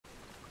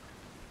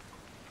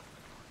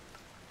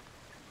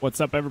What's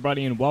up,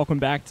 everybody, and welcome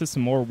back to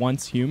some more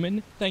Once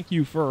Human. Thank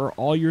you for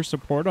all your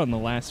support on the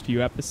last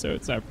few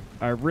episodes.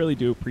 I really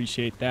do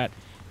appreciate that.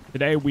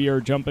 Today we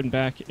are jumping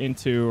back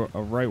into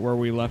right where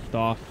we left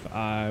off.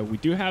 We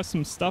do have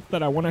some stuff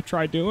that I want to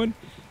try doing.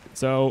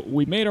 So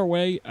we made our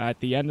way at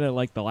the end of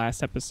the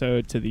last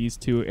episode to these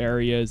two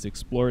areas,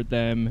 explored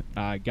them,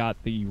 got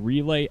the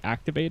relay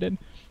activated,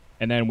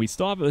 and then we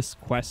still have this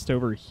quest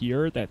over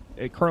here that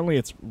currently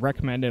it's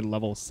recommended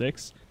level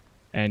 6.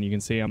 And you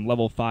can see I'm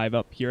level 5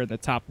 up here in the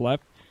top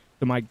left.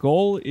 So my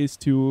goal is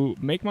to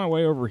make my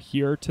way over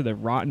here to the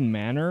Rotten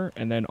Manor,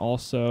 and then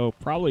also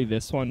probably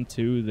this one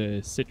too,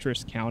 the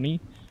Citrus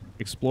County.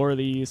 Explore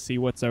these, see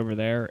what's over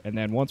there, and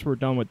then once we're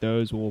done with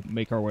those, we'll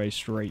make our way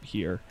straight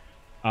here.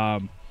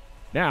 Now,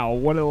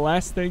 one of the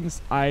last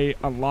things I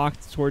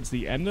unlocked towards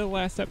the end of the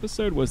last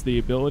episode was the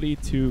ability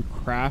to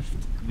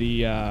craft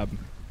the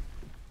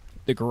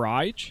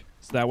garage,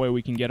 so that way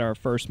we can get our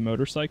first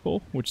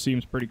motorcycle, which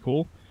seems pretty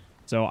cool.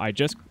 So I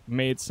just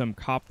made some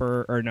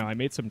copper, or no, I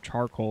made some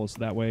charcoal, so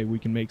that way we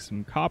can make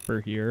some copper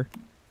here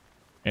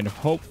and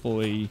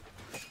hopefully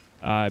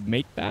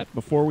make that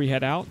before we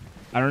head out.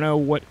 I don't know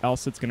what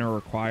else it's going to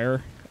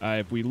require.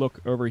 If we look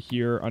over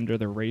here under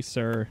the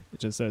racer, it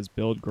just says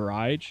build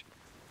garage,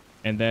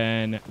 and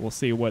then we'll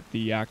see what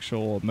the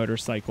actual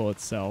motorcycle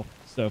itself.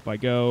 So if I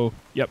go,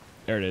 yep,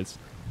 there it is.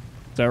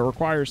 So it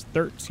requires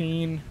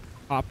 13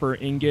 copper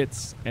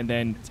ingots and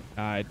then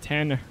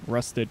 10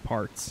 rusted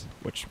parts,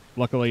 which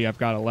luckily I've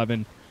got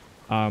 11.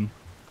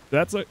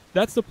 That's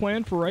the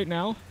plan for right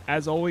now.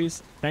 As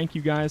always, thank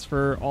you guys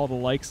for all the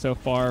likes so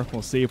far.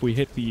 We'll see if we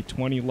hit the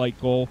 20 like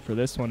goal for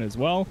this one as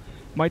well.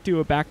 Might do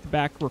a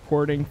back-to-back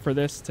recording for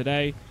this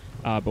today,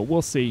 but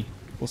we'll see.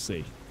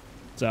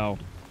 So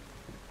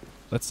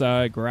let's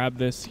grab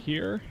this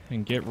here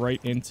and get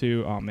right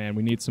into, oh man,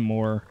 we need some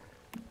more.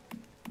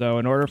 So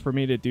in order for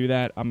me to do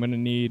that, I'm going to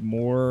need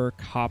more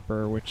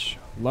copper, which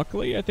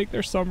luckily I think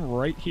there's some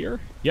right here.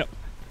 Yep.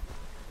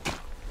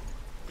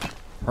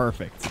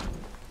 Perfect.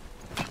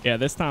 Yeah,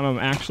 this time I'm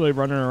actually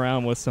running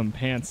around with some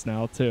pants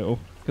now too,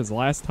 because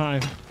last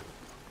time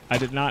I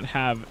did not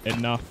have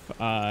enough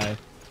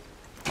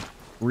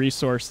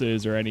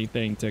resources or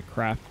anything to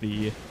craft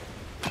the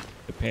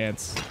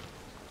pants.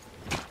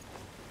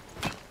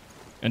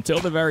 Until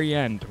the very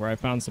end where I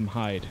found some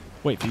hide.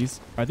 Wait,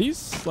 are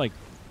these like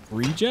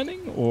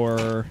regenning,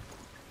 or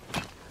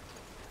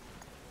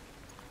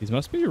these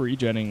must be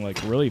regenning like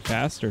really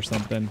fast or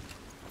something.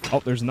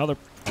 Oh, there's another.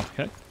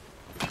 Okay,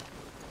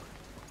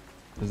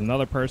 there's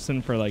another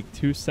person for like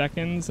 2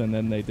 seconds and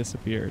then they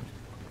disappeared.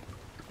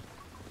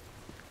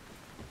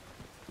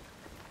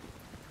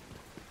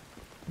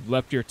 You've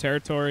left your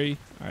territory.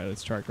 All right,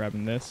 let's try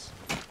grabbing this.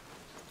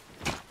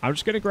 I'm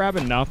just gonna grab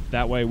enough,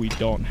 that way we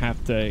don't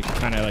have to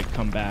kind of like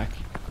come back.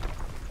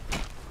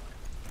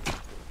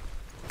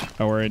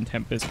 Oh, we're in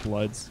Tempest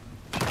Bloods.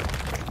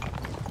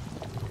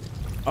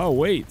 Oh,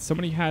 wait.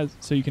 Somebody has...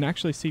 So you can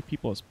actually see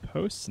people's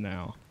posts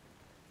now.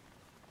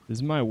 This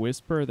is my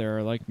whisper. There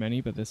are like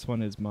many, but this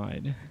one is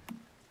mine.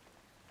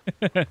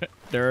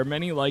 There are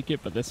many like it,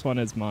 but this one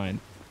is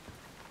mine.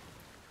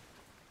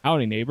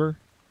 Howdy, neighbor.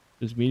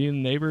 Just meeting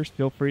the neighbors.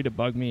 Feel free to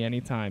bug me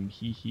anytime.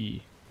 Hee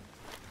hee.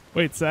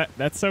 Wait,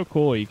 that's so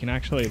cool. You can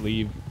actually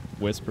leave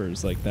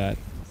whispers like that.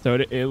 So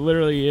it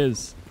literally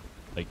is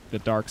like the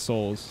Dark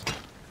Souls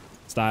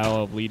style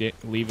of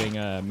leaving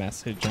a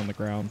message on the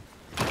ground.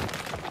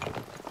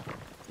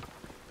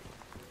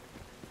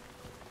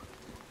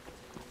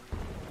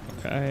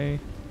 Okay.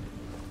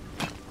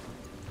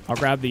 I'll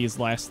grab these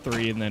last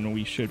 3 and then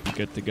we should be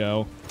good to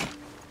go.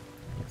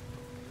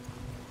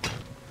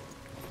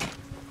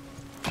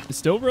 I'm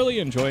still really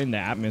enjoying the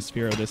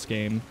atmosphere of this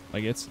game.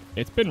 Like it's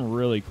been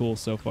really cool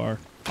so far.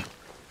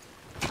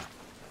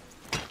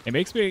 It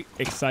makes me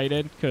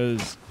excited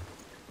because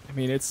I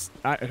mean,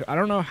 I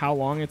don't know how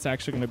long it's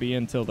actually going to be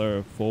until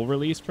the full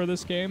release for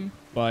this game,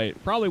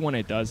 but probably when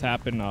it does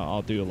happen,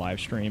 I'll do a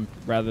live stream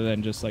rather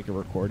than just like a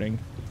recording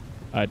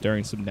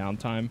during some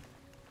downtime.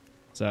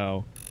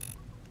 So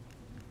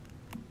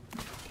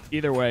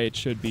either way, it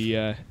should be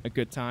a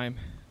good time.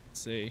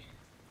 Let's see.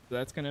 So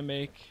that's going to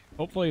make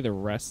hopefully the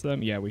rest of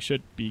them. Yeah, we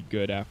should be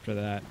good after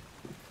that.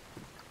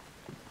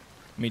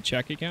 Let me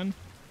check again.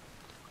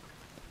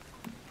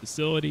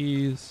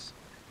 Facilities.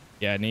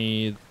 Yeah, I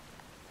need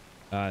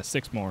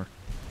 6 more.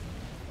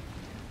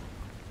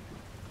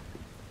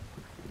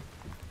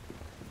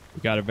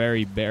 We got a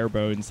very bare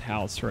bones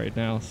house right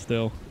now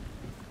still.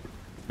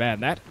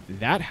 Man,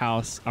 that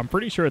house, I'm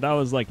pretty sure that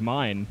was like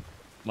mine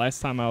last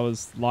time I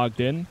was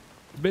logged in.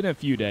 It's been a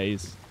few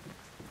days.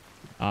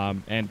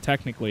 And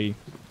technically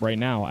right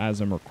now as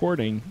I'm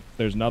recording,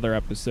 there's another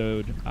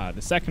episode,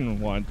 the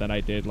second one that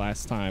I did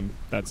last time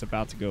that's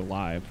about to go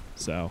live.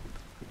 So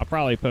I'll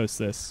probably post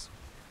this.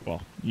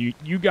 Well,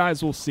 you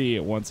guys will see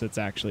it once it's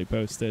actually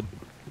posted,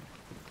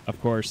 of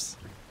course.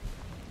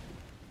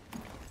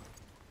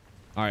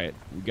 All right,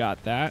 we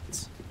got that.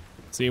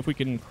 Let's see if we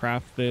can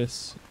craft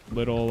this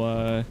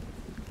little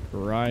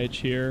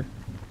garage here.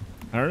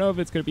 I don't know if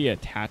it's going to be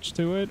attached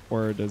to it,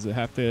 or does it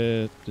have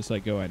to just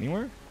like go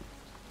anywhere?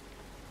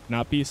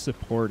 Not be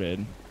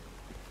supported.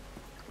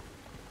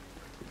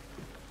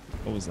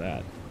 What was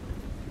that?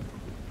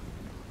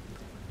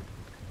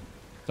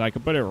 So I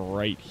could put it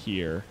right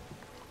here.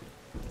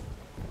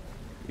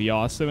 Be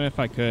awesome if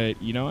I could.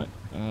 You know what?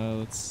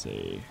 Let's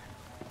see.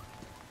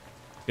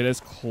 Get as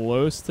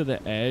close to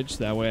the edge.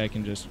 That way I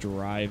can just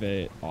drive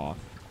it off.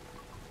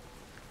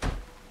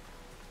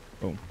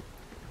 Boom.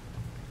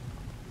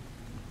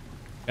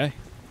 Okay.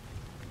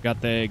 Got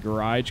the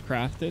garage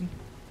crafted.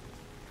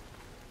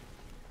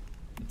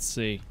 Let's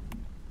see.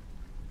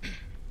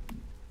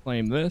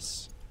 Claim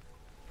this.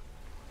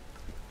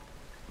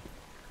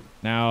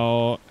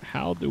 Now,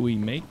 how do we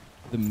make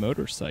the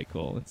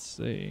motorcycle? Let's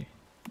see.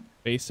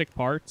 Basic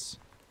parts.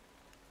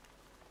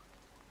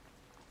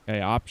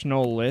 Okay,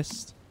 optional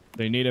list.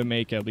 They need to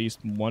make at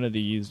least one of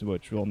these,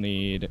 which will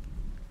need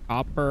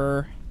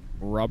copper,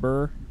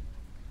 rubber,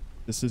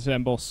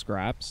 disassemble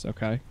scraps.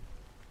 Okay.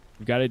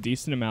 We've got a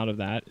decent amount of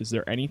that. Is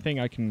there anything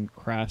I can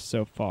craft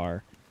so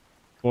far?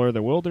 Explore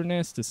the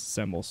wilderness,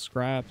 disassemble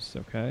scraps.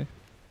 Okay.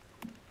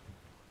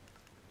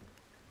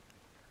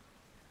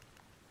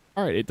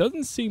 All right, it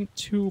doesn't seem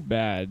too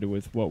bad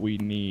with what we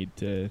need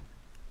to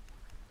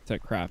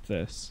craft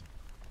this.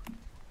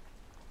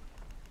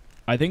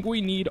 I think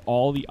we need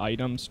all the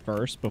items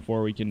first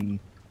before we can...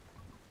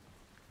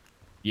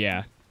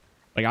 Yeah.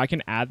 Like, I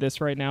can add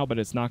this right now, but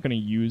it's not going to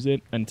use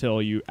it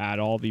until you add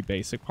all the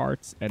basic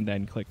parts and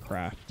then click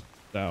craft.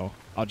 So,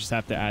 I'll just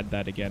have to add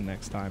that again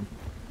next time.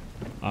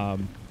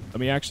 Let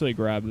me actually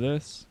grab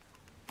this.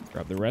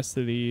 Grab the rest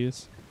of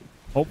these.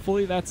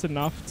 Hopefully that's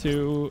enough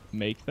to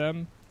make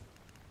them.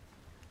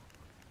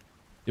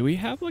 Do we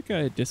have, like,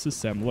 a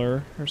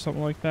disassembler or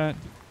something like that?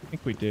 I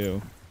think we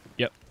do.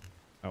 Yep.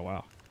 Oh,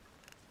 wow.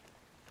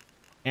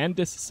 And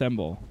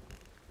disassemble.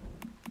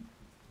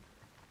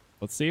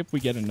 Let's see if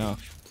we get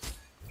enough.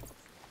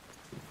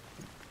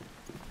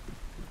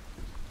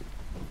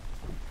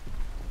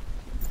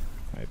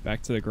 Alright,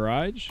 back to the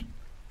garage.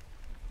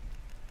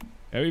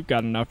 Okay, we've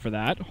got enough for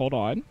that. Hold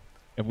on.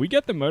 If we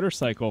get the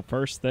motorcycle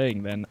first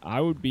thing, then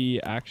I would be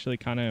actually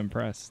kind of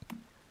impressed.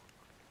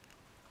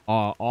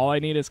 All I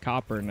need is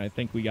copper, and I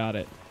think we got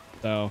it.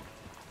 So,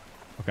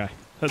 okay.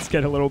 Let's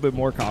get a little bit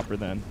more copper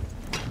then.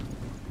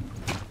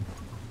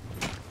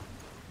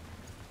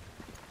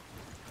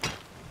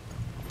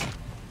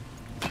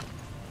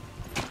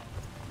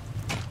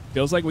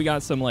 Feels like we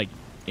got some, like,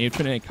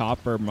 infinite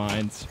copper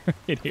mines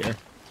right here.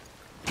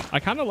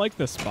 I kind of like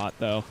this spot,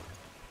 though.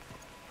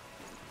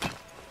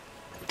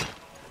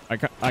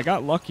 I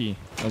got lucky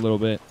a little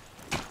bit.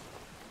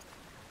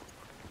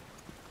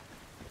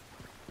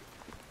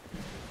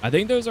 I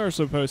think those are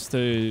supposed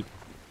to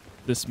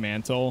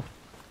dismantle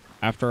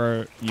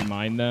after you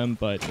mine them,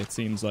 but it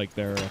seems like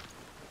they're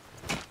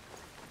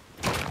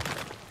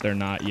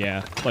not.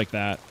 Yeah, like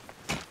that.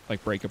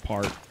 Like break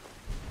apart.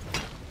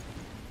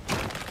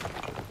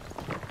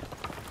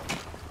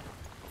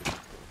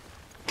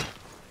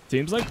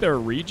 Seems like their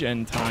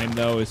regen time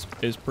though is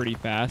pretty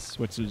fast,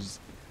 which is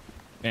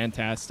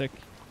fantastic.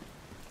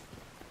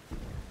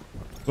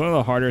 One of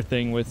the harder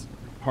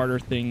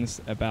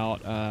things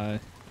about a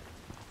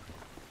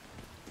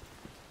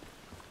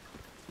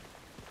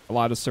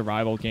lot of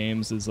survival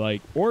games is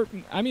like, or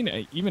I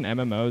mean even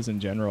MMOs in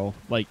general,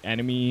 like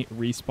enemy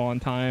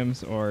respawn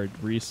times or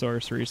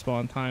resource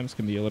respawn times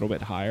can be a little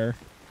bit higher.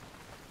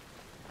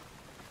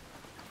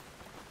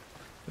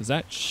 Is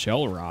that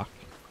shell rock?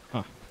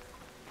 Huh.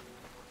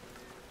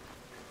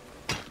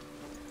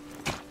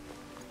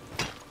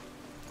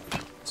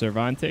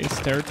 Cervantes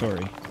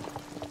territory.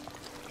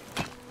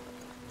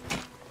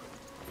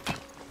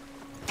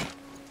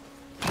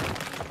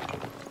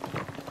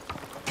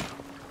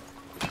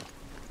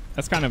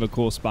 That's kind of a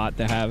cool spot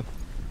to have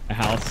a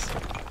house.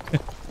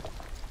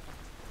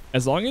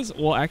 As long as,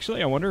 well,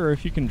 actually, I wonder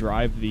if you can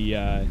drive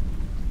the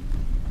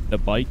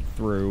bike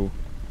through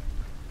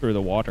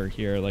the water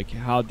here. Like,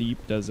 how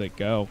deep does it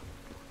go?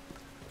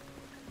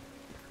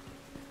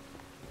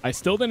 I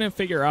still didn't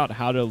figure out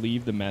how to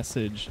leave the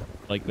message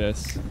like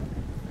this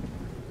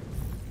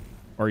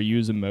or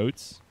use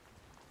emotes.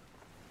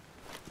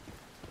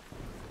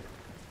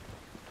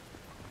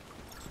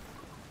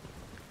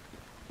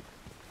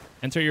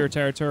 Enter your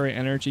territory,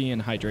 energy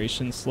and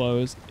hydration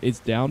slows. It's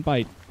down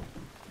by...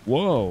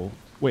 Whoa.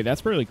 Wait,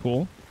 that's really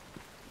cool.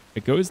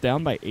 It goes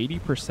down by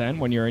 80%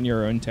 when you're in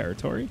your own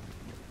territory.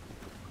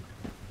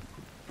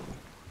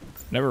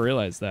 Never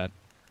realized that.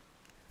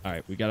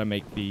 Alright, we gotta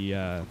make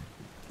the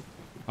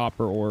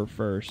copper ore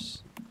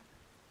first.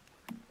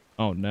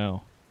 Oh,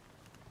 no.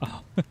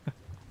 Oh.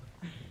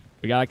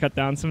 We gotta cut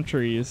down some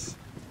trees.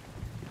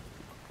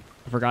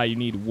 I forgot you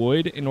need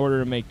wood in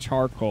order to make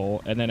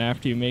charcoal, and then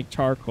after you make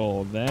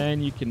charcoal,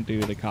 then you can do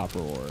the copper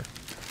ore.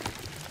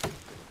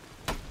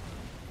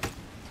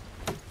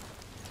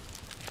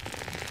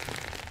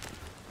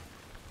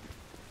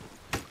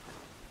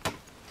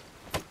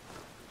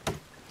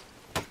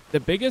 The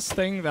biggest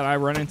thing that I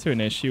run into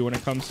an issue when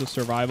it comes to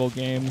survival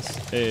games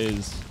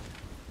is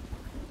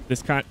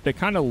the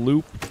kind of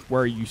loop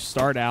where you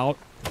start out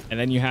and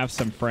then you have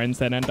some friends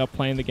that end up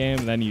playing the game,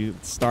 and then you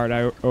start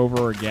out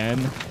over again,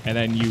 and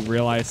then you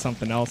realize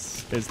something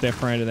else is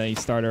different, and then you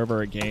start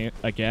over again.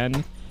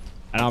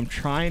 And I'm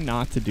trying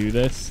not to do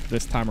this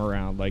time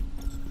around. Like,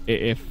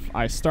 if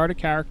I start a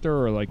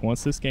character, or like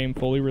once this game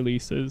fully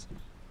releases,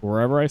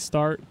 wherever I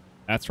start,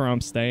 that's where I'm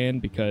staying,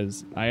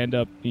 because I end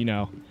up, you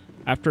know,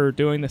 after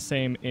doing the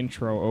same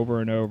intro over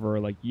and over,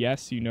 like,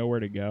 yes, you know where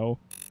to go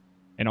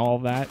and all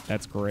that,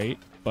 that's great,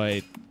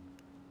 but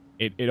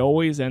it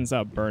always ends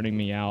up burning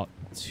me out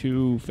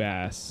too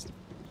fast.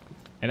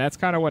 And that's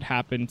kind of what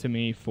happened to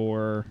me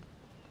for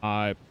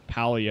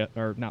Palia,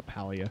 or not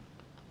Palia,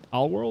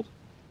 Palworld?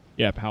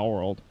 Yeah,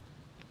 Palworld.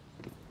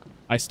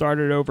 I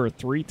started over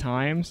 3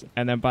 times,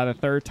 and then by the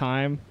 3rd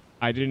time,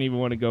 I didn't even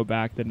want to go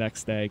back the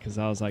next day, because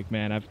I was like,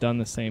 man, I've done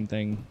the same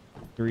thing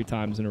 3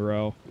 times in a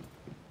row.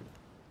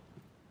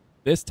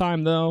 This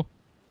time, though,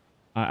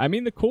 I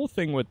mean, the cool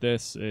thing with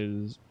this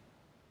is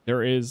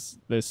there is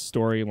this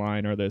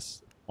storyline, or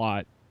this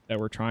plot that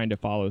we're trying to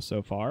follow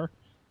so far,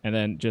 and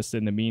then just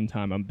in the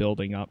meantime, I'm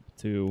building up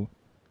to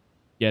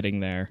getting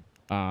there.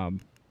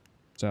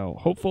 So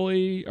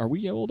hopefully, are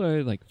we able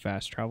to like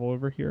fast travel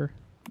over here?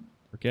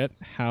 Forget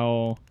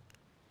how.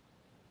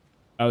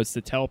 Oh, it's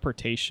the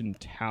teleportation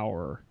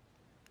tower.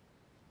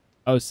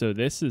 Oh, so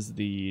this is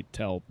the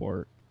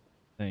teleport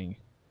thing.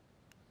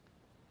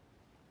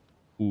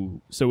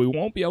 Ooh, so we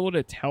won't be able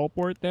to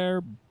teleport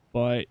there,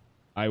 but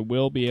I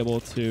will be able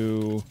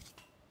to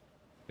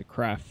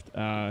craft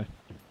the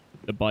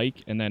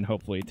bike, and then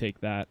hopefully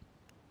take that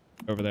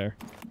over there.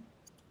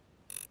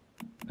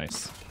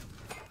 Nice.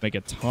 Make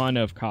a ton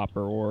of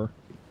copper ore.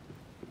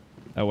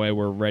 That way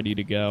we're ready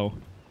to go.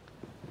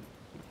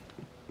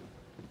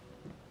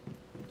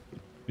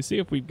 Let me see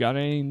if we've got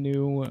any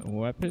new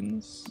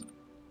weapons.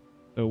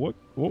 So what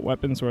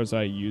weapons was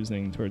I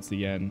using towards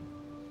the end?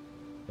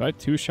 Do I have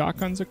 2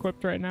 shotguns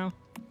equipped right now?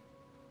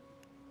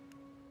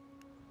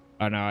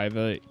 Oh no, I have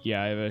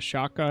a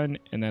shotgun,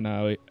 and then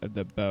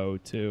the bow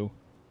too.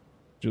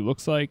 It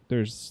looks like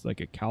there's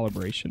like a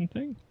calibration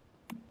thing.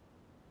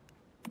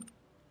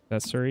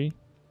 Accessory.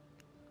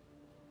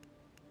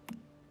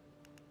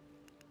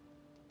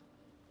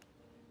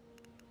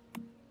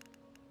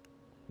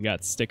 We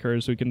got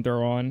stickers we can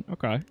throw on.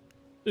 Okay.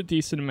 A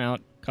decent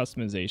amount of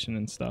customization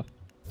and stuff,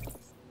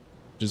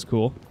 which is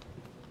cool.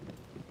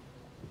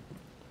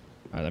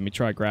 All right, let me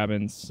try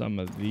grabbing some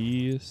of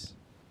these.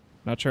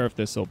 Not sure if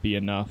this will be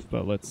enough,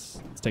 but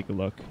let's take a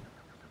look.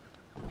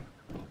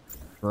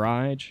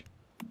 Garage.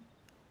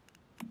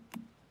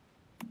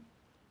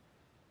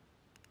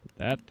 Put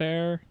that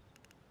there.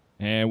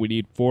 And we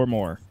need 4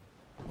 more.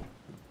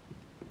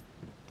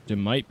 It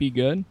might be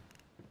good.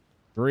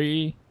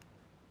 3.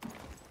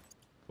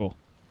 Cool.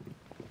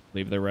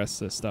 Leave the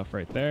rest of the stuff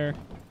right there.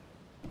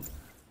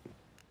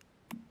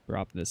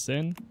 Drop this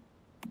in.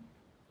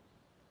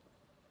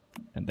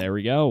 And there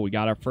we go. We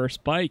got our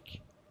first bike.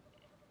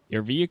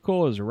 Your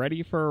vehicle is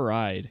ready for a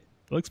ride.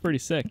 It looks pretty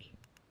sick.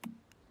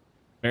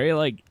 Very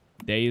like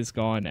Days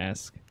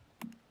Gone-esque.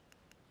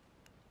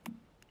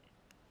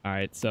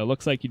 Alright, so it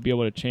looks like you'd be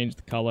able to change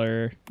the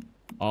color,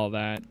 all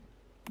that.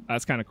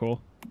 That's kind of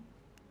cool.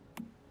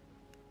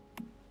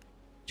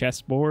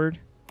 Chessboard.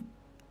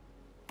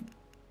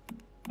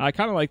 I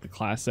kind of like the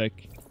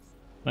classic.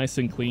 Nice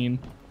and clean.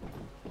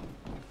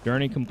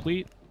 Journey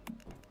complete.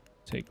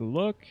 Take a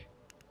look.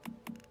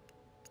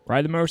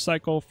 Ride the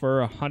motorcycle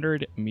for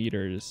 100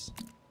 meters.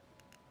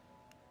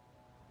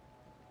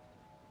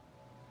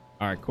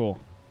 Alright, cool.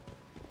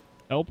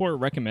 Teleport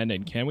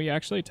recommended. Can we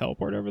actually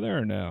teleport over there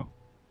or no?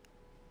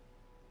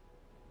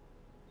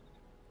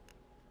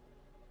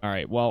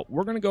 Alright, well,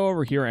 we're going to go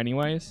over here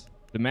anyways.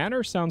 The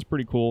manor sounds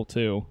pretty cool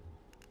too.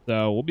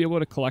 So we'll be able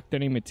to collect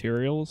any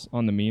materials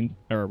on the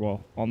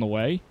on the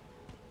way.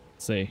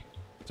 Let's see.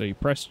 So you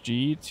press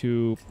G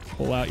to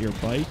pull out your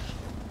bike.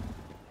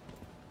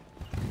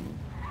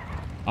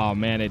 Oh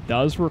man, it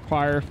does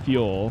require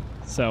fuel,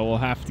 so we'll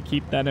have to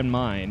keep that in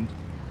mind.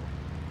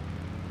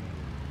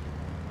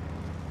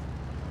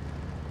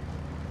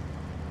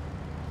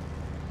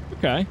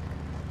 Okay.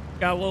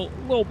 Got a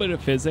little bit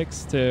of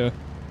physics to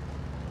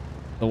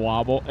the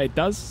wobble. It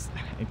does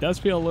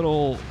feel a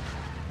little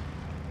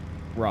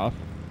rough.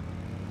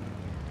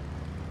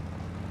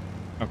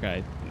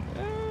 Okay.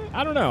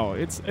 I don't know.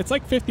 It's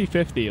like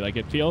 50-50. Like,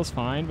 it feels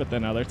fine, but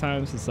then other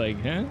times it's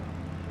like, eh?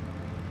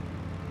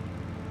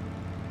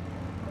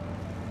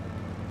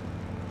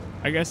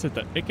 I guess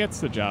it gets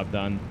the job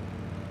done.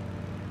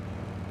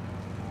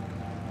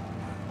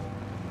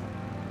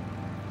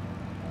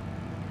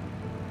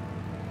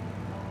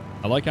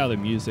 I like how the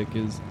music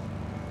is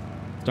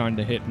starting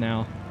to hit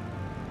now.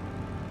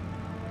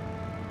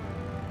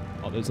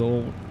 Oh, there's a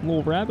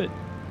little rabbit.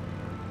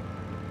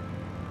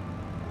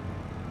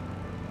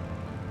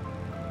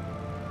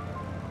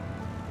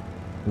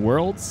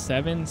 World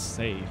 7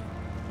 safe.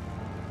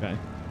 Okay.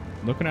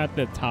 Looking at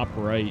the top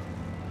right.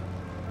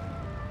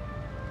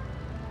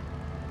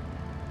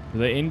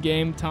 The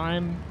in-game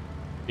time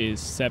is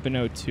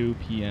 7:02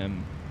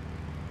 p.m.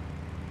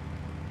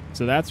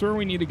 So that's where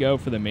we need to go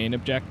for the main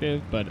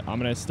objective, but I'm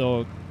going to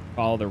still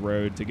follow the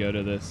road to go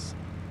to this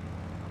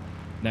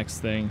next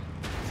thing.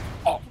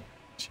 Oh,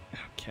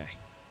 okay.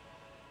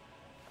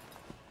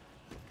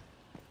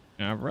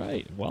 All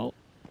right, well,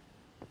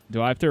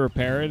 do I have to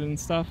repair it and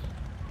stuff?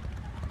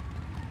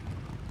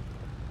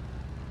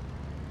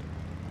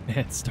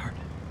 It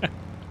started.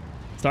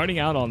 Starting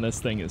out on this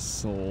thing is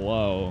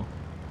slow.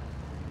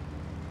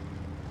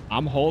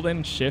 I'm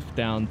holding shift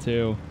down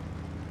too.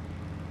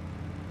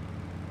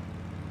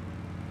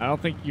 I don't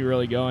think you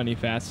really go any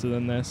faster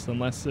than this,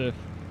 unless if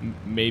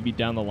maybe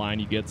down the line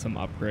you get some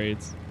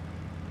upgrades.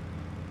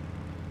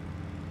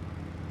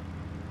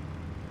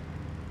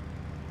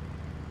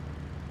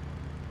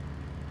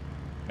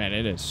 Man,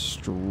 it is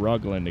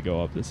struggling to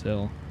go up this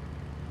hill.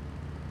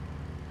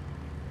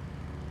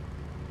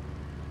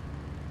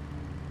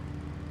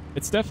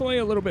 It's definitely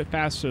a little bit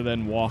faster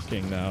than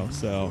walking, though,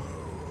 so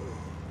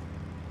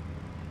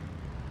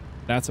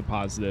that's a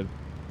positive.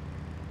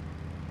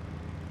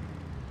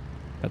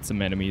 Got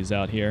some enemies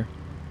out here.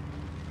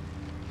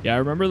 Yeah, I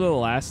remember the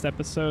last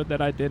episode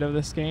that I did of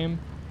this game.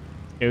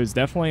 It was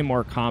definitely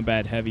more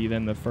combat heavy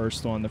than the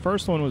first one. The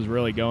first one was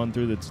really going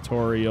through the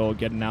tutorial,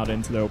 getting out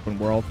into the open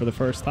world for the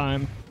first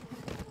time.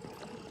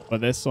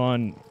 But this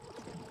one,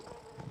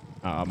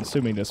 I'm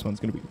assuming this one's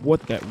gonna be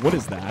what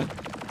is that?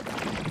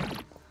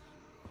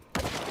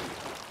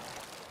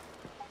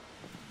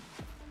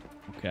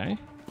 Okay.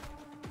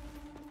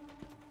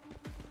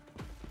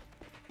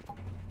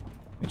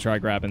 Let me try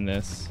grabbing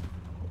this.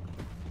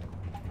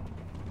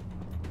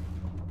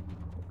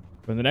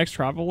 For the next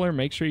traveler,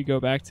 make sure you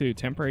go back to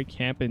temporary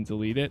camp and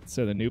delete it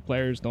so the new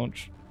players don't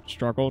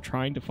struggle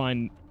trying to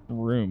find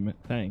room.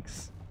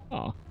 Thanks.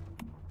 Oh,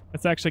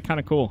 that's actually kind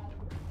of cool.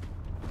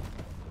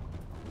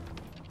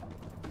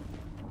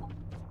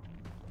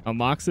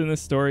 Unlocks in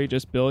this story,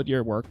 just build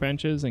your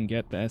workbenches and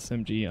get the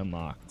SMG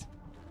unlocked.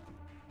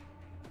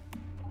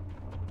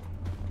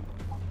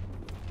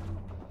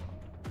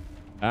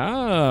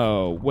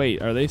 Oh,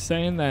 wait, are they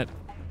saying that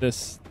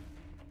this...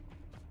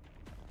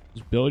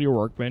 Just build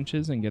your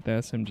workbenches and get the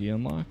SMG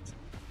unlocked?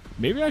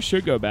 Maybe I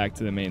should go back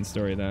to the main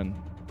story then.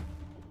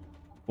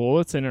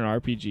 Bullets in an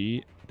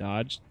RPG.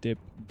 Dodge, dip,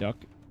 duck,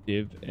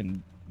 div,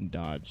 and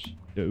dodge.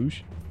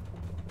 Doge.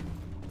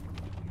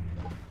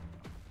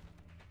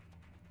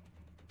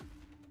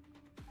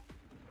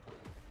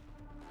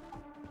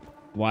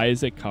 Why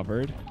is it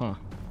covered? Huh.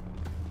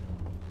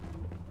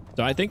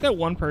 So I think that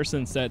one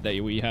person said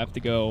that we have to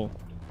go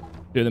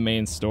do the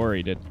main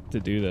story to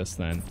do this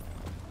then.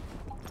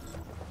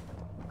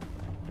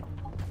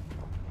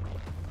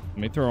 Let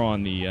me throw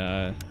on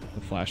the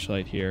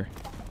flashlight here.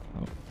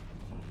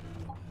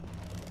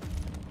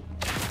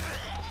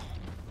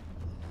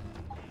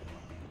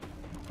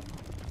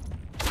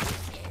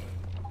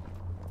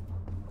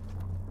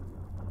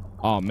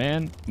 Oh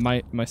man,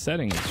 my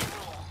settings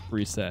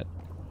reset.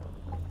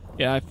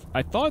 Yeah,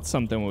 I thought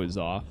something was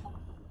off.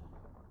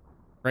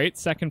 Great,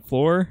 second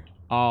floor.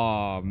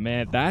 Oh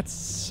man, that's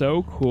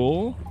so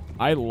cool.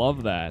 I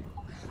love that.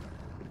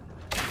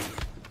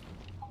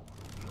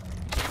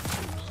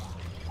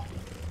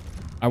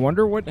 I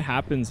wonder what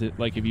happens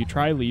if you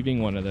try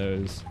leaving one of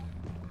those.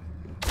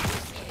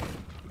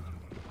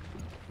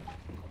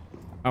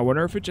 I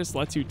wonder if it just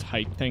lets you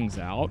type things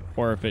out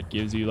or if it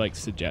gives you like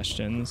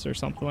suggestions or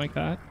something like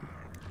that.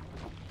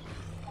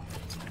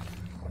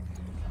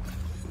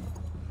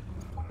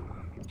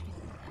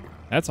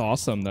 That's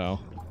awesome though.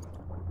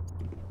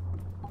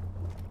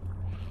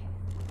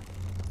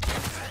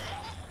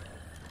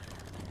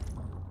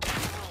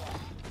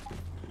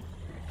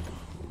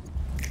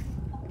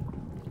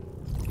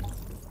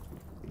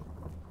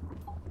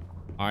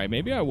 All right,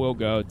 maybe I will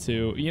go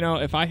to, you know,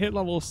 if I hit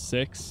level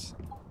 6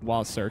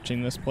 while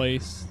searching this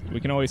place, we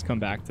can always come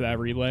back to that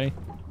relay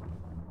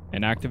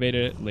and activate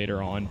it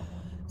later on.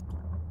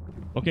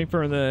 Looking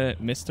for the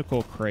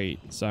mystical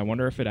crate, so I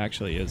wonder if it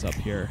actually is up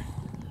here.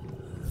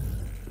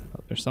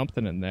 Oh, there's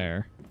something in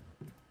there.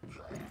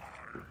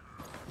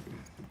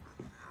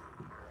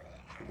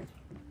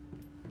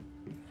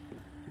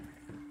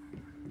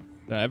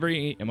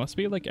 It must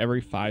be like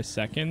every 5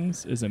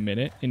 seconds is a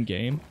minute in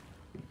game.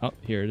 Oh,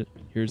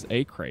 here's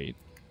a crate.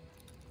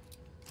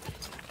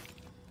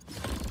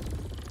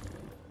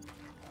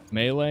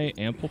 Melee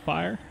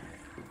amplifier.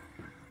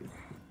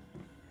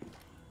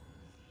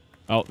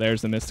 Oh,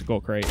 there's the mystical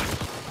crate.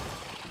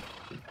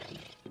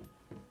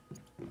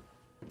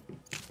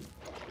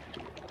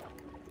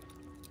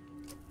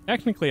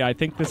 Technically, I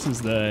think this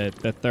is the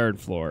 3rd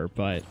floor,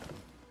 but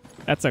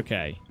that's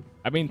okay.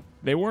 I mean,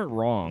 they weren't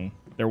wrong.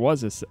 There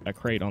was a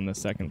crate on the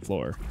 2nd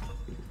floor.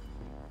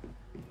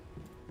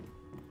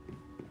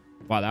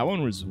 Wow, that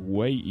one was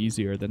way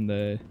easier than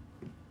the...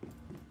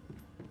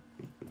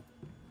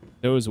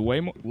 There was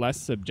way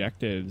less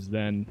objectives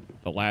than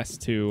the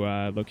last 2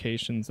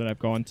 locations that I've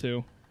gone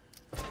to.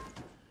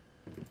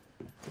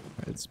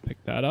 Let's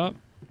pick that up.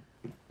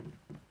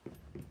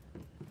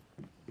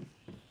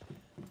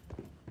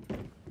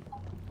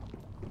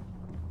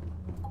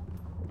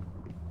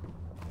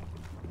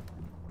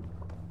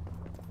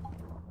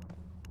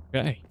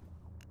 Okay.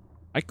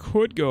 I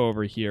could go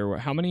over here.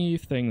 How many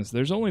things?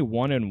 There's only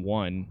 1 and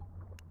 1.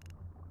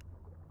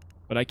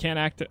 But I can't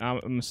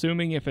I'm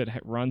assuming if it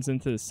runs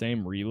into the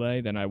same relay,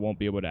 then I won't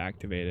be able to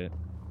activate it.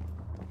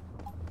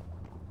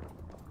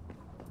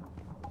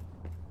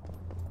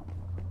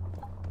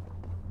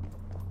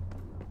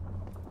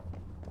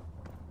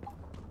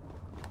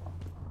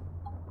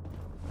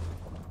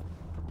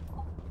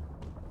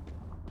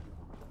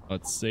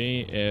 Let's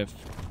see if...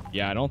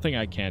 Yeah, I don't think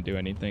I can do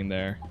anything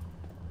there.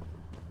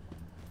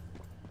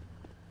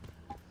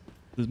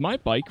 Does my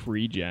bike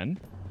regen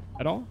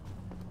at all?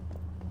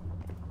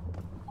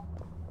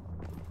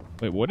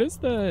 Wait, what is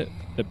the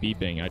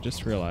beeping? I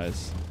just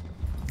realized.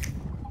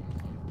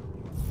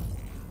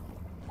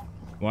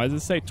 Why does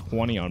it say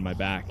 20 on my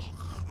back?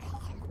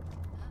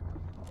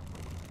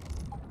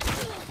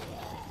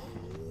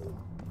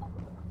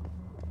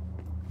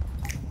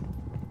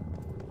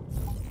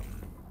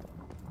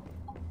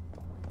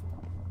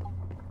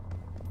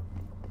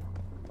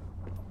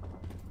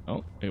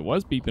 Oh, it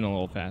was beeping a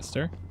little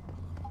faster.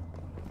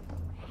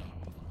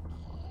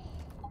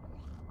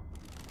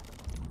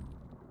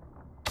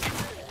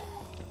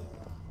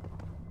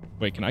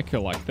 Wait, can I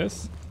collect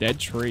this? Dead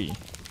tree.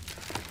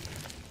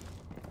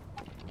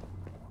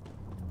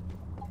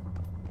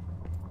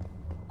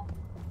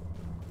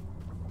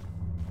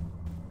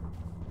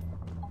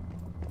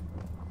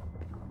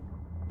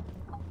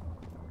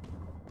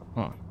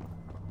 Huh.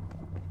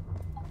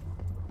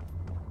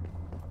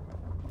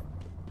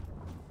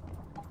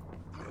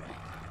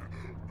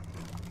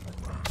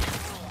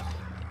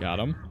 Got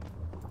him.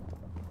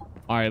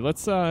 All right,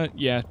 let's,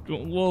 yeah,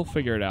 we'll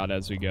figure it out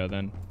as we go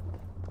then.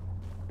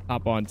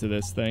 Hop onto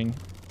this thing.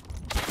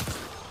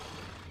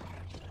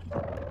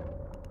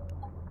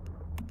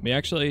 Let me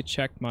actually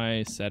check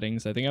my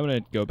settings. I think I'm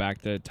going to go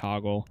back to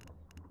toggle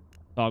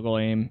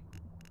aim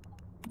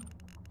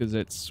because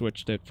it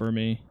switched it for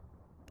me.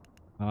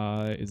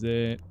 Is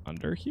it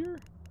under here?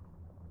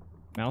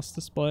 Mouse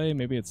display?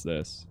 Maybe it's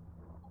this.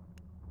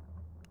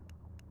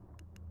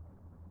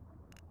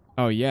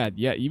 Oh, yeah.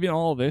 Yeah, even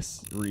all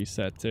this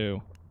reset,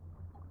 too.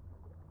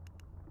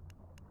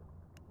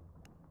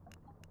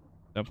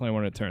 Definitely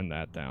want to turn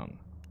that down.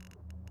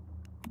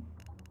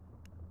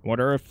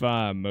 Wonder if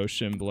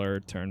motion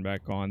blur turned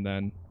back on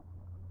then.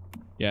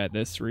 Yeah,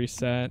 this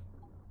reset.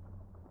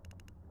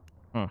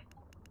 Huh.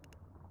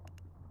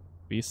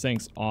 These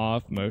things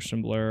off,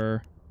 motion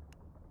blur.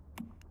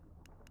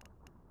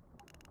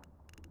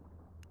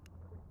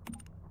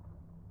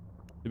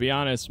 To be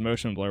honest,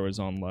 motion blur was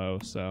on low,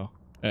 so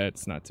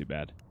it's not too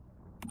bad.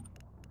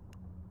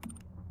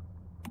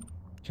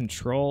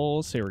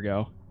 Controls, here we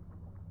go.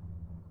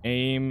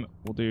 Aim,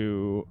 we'll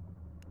do...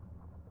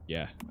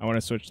 Yeah, I want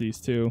to switch these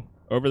two.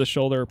 Over the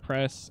shoulder,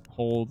 press,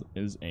 hold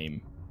is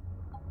aim.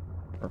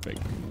 Perfect.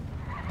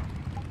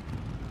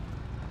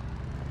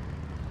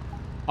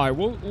 Alright,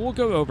 we'll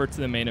go over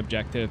to the main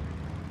objective.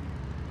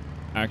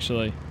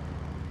 Actually,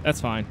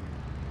 that's fine.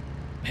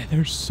 Man,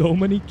 there's so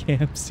many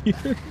camps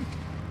here.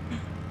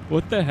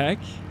 What the heck?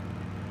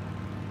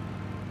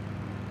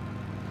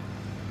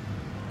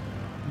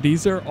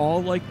 These are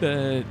all like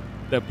the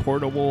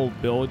portable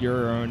build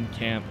your own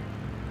camp.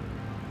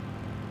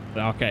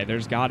 Okay,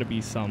 there's got to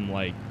be some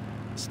like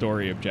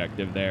story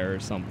objective there or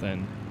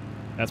something.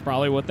 That's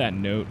probably what that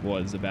note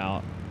was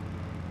about.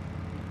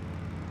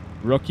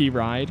 Rookie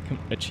ride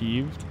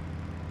achieved.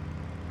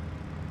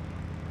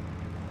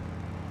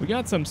 We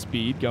got some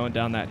speed going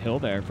down that hill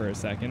there for a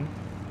second.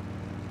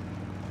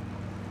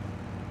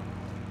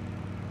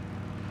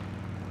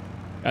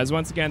 Guys,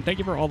 once again, thank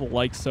you for all the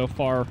likes so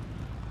far.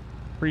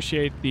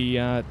 Appreciate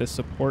the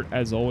support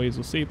as always.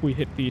 We'll see if we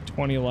hit the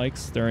 20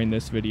 likes during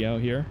this video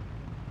here.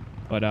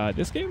 But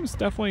this game is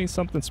definitely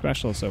something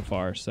special so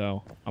far,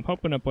 so I'm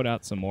hoping to put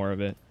out some more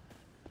of it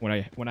when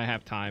I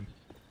have time.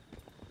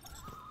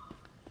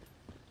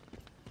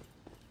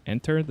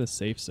 Enter the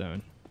safe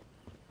zone.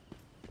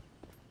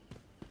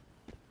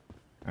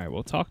 All right,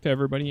 we'll talk to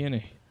everybody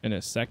in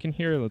a second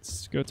here.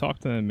 Let's go talk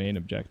to the main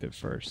objective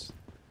first.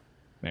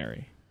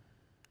 Mary.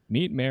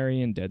 Meet Mary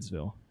in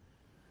Deadsville.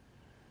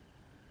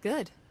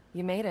 Good.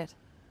 You made it.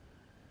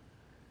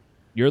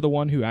 You're the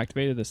one who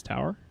activated this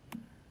tower?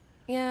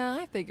 Yeah,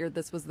 I figured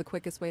this was the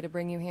quickest way to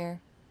bring you here.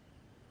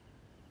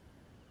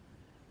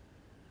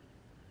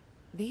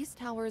 These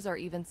towers are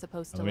even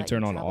supposed to let you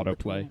travel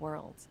between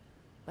worlds,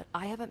 but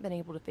I haven't been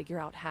able to figure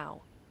out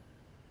how.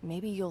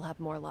 Maybe you'll have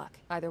more luck.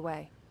 Either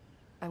way,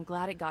 I'm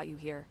glad it got you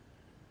here.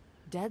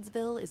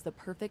 Deadsville is the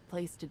perfect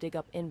place to dig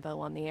up info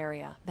on the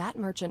area. That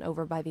merchant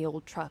over by the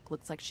old truck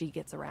looks like she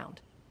gets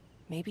around.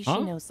 Maybe she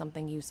knows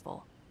something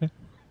useful.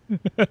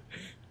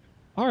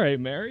 All right,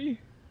 Mary.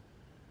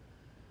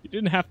 You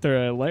didn't have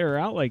to lay her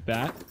out like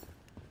that.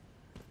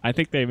 I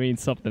think they mean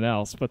something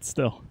else, but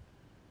still.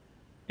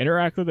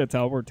 Interact with the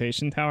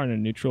teleportation tower in a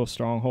neutral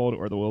stronghold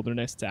or the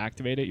wilderness to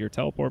activate it. Your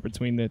teleport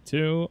between the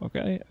two.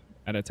 Okay.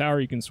 At a tower,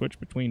 you can switch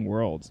between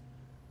worlds.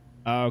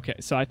 Okay,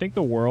 so I think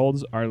the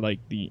worlds are like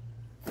the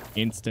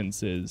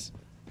instances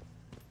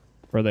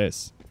for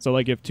this. So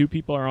like if two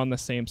people are on the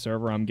same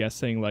server, I'm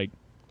guessing like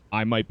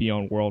I might be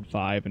on World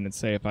 5, and then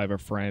say if I have a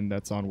friend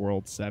that's on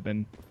World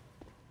 7,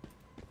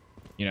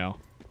 you know,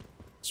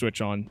 switch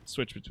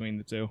between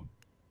the two.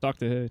 Talk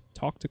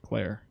to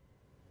Claire.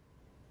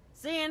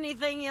 See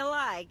anything you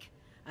like.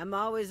 I'm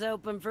always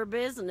open for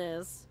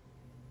business.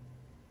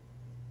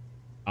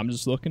 I'm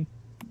just looking.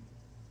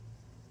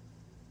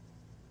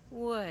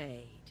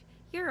 Wait,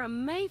 you're a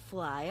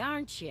mayfly,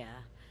 aren't you?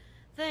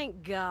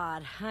 Thank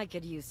God, I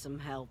could use some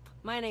help.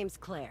 My name's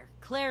Claire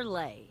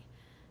Lay.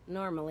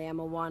 Normally I'm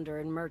a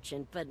wandering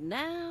merchant, but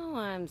now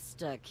I'm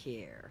stuck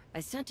here. I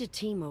sent a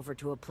team over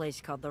to a place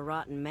called the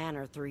Rotten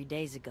Manor 3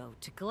 days ago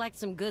to collect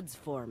some goods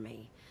for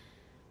me.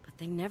 But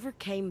they never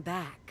came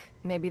back.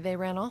 Maybe they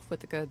ran off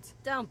with the goods.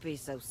 Don't be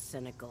so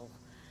cynical.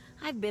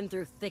 I've been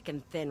through thick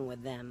and thin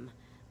with them.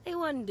 They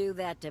wouldn't do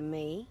that to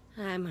me.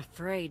 I'm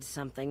afraid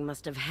something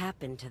must have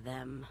happened to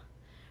them.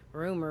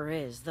 Rumor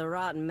is the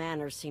Rotten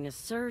Manor's seen a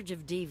surge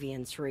of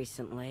deviants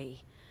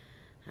recently.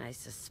 I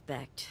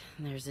suspect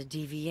there's a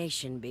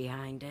deviation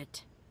behind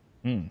it.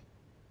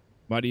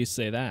 Why do you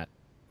say that?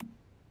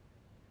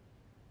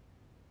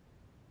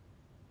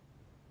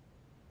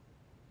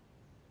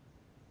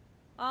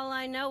 All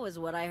I know is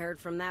what I heard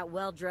from that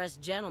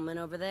well-dressed gentleman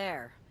over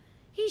there.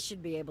 He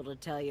should be able to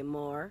tell you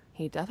more.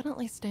 He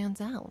definitely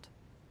stands out.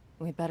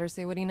 We'd better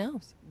see what he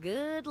knows.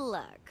 Good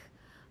luck.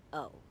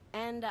 Oh,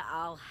 and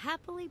I'll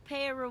happily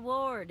pay a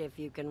reward if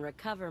you can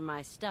recover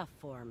my stuff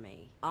for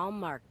me. I'll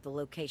mark the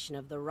location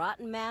of the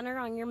Rotten Manor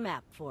on your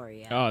map for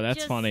you. Oh,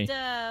 that's funny.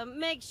 Just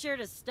make sure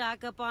to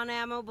stock up on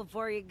ammo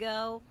before you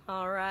go,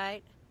 all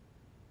right?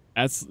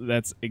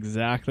 That's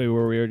exactly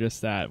where we were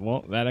just at.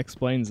 Well, that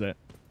explains it.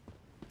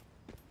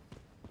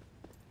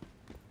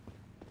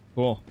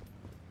 Cool.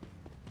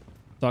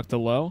 Talk to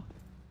Lo.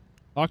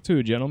 Talk to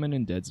a gentleman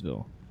in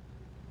Deadsville.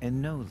 And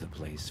know the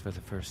place for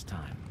the first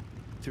time.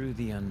 Through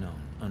the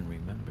unknown,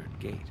 unremembered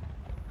gate.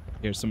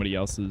 Here's somebody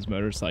else's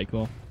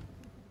motorcycle.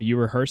 Are you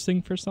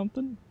rehearsing for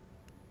something?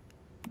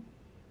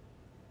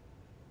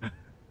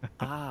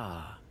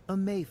 Ah, a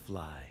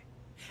mayfly.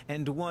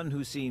 And one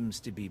who seems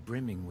to be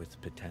brimming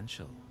with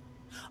potential.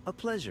 A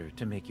pleasure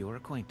to make your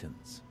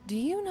acquaintance. Do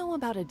you know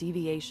about a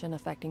deviation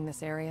affecting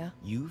this area?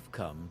 You've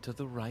come to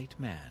the right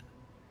man.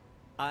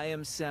 I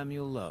am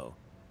Samuel Lowe,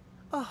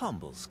 a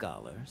humble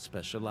scholar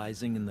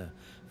specializing in the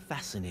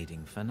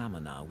fascinating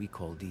phenomena we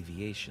call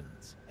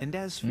deviations. And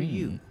as for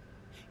you,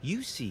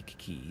 you seek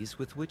keys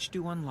with which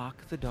to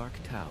unlock the Dark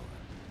Tower,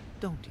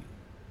 don't you?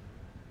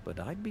 But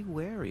I'd be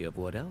wary of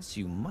what else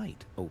you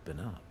might open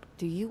up.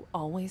 Do you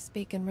always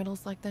speak in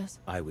riddles like this?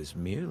 I was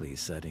merely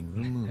setting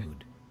the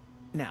mood.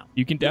 Now,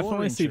 you can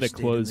definitely see the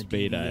closed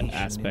beta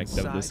aspect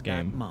of this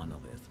game.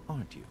 Monolith,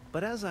 aren't you?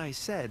 But as I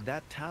said,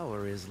 that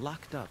tower is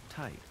locked up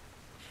tight,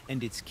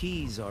 and its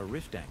keys are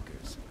rift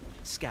anchors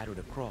scattered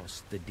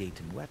across the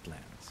Dayton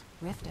wetlands.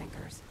 Rift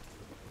anchors?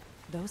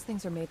 Those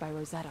things are made by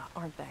Rosetta,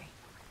 aren't they?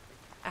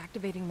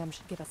 Activating them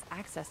should give us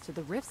access to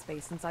the rift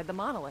space inside the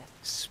monolith.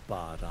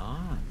 Spot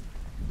on.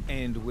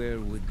 And where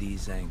would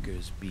these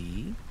anchors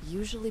be?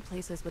 Usually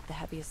places with the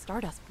heaviest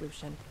Stardust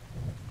pollution.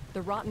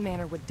 The Rotten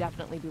Manor would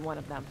definitely be one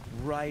of them.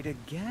 Right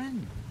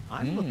again.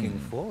 I'm looking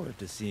forward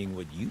to seeing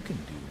what you can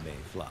do,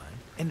 Mayfly.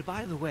 And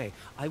by the way,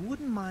 I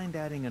wouldn't mind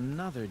adding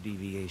another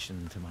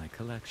deviation to my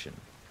collection.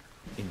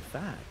 In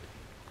fact,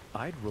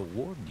 I'd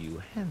reward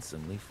you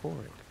handsomely for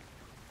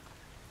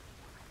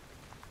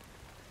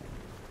it.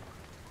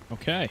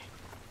 Okay.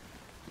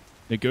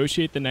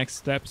 Negotiate the next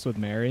steps with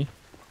Mary.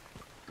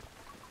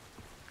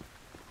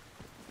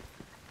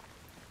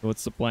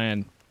 What's the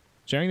plan?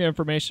 Sharing the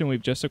information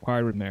we've just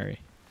acquired with Mary.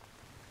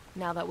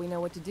 Now that we know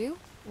what to do,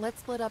 let's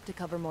split up to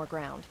cover more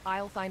ground.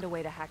 I'll find a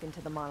way to hack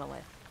into the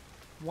monolith.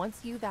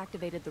 Once you've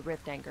activated the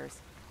rift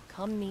anchors,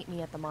 come meet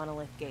me at the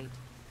monolith gate.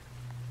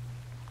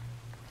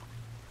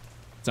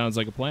 Sounds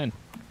like a plan.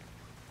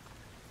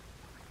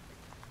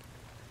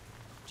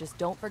 Just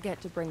don't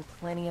forget to bring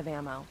plenty of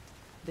ammo.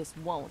 This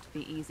won't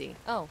be easy.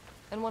 Oh,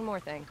 and one more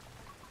thing.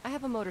 I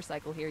have a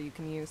motorcycle here you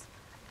can use.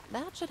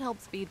 That should help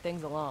speed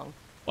things along.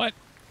 What?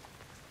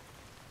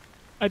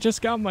 I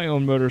just got my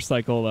own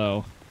motorcycle,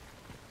 though.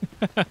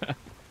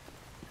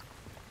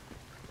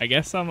 I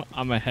guess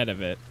I'm ahead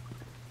of it.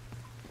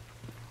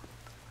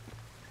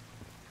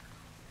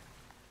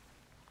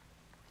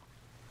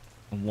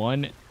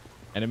 One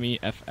enemy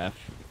FF.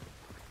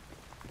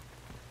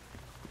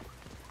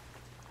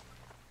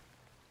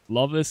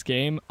 Love this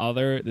game.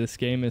 This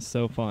game is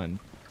so fun.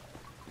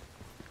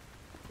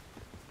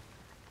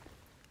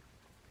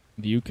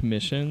 View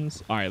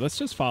commissions. All right, let's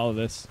just follow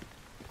this.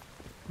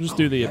 Just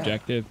do the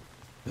objective.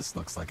 This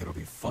looks like it'll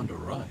be fun to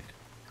ride.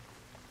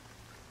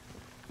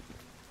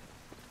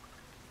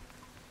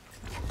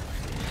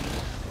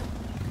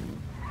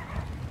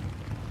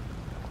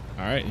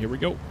 All right, here we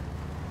go.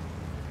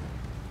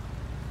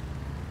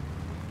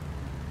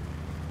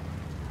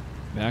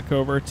 Back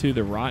over to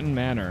the Rotten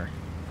Manor.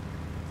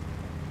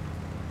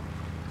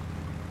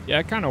 Yeah,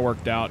 it kind of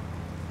worked out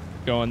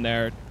going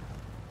there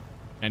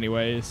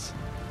anyways.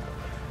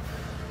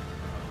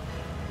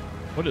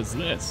 What is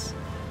this?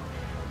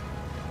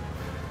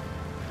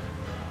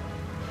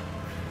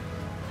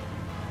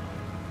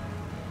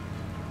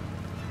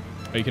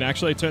 Oh, you can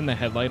actually turn the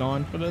headlight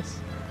on for this?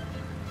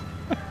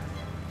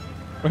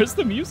 Where's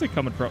the music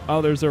coming from?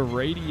 Oh, there's a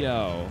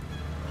radio.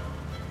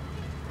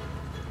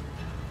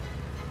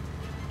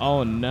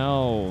 Oh,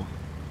 no.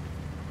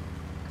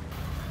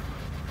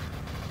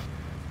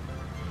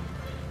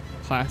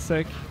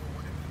 Classic.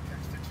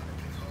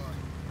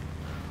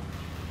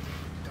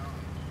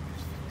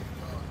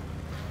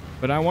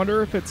 But I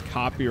wonder if it's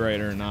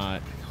copyright or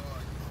not.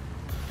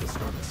 The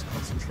Stardust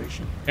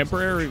concentration.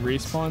 Temporary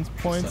respawn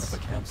points. Set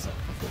up a campsite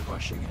before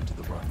rushing into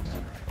the Rock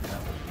Manor. That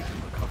way we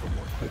can recover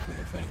more quickly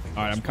if anything.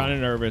 All right, I'm kind of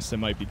nervous. It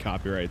might be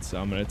copyright, so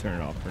I'm going to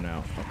turn it off for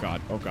now. Oh,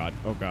 God. Oh, God.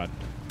 Oh, God.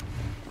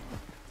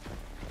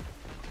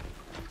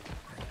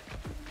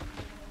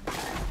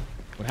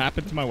 What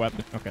happened to my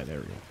weapon? Okay, there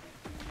we go.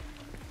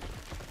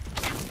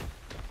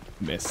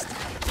 Missed.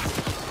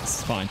 This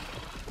is fine.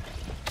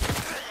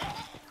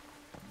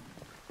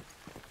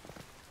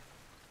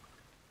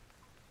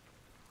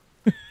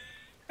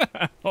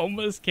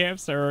 Homeless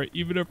camps are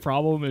even a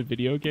problem in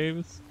video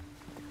games.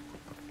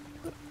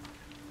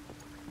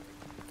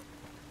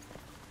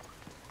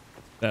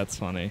 That's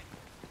funny.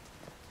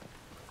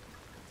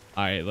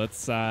 All right,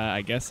 let's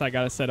I guess I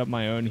got to set up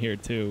my own here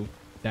too.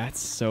 That's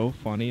so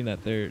funny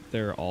that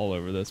they're all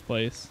over this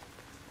place.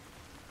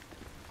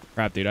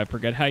 Crap, dude, I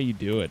forget how you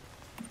do it.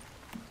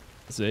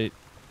 Is it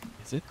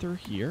through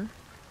here?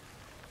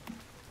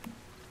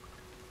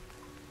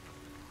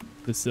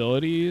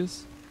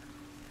 Facilities?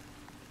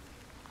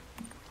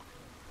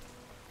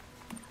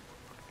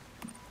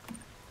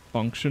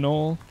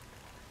 Functional?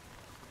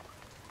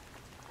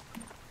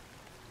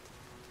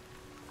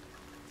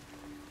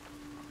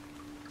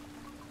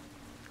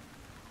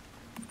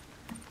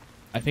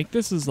 I think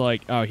this is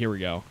like, oh, here we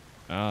go.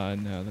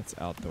 No, that's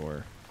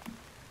outdoor.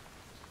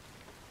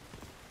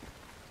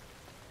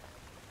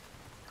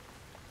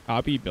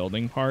 Copy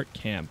building part,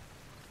 camp.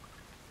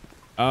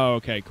 Oh,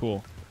 okay,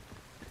 cool.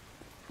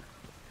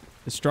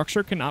 The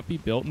structure cannot be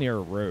built near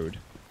a road.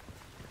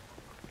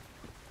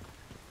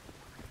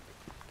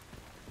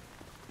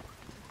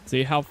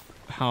 See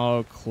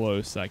how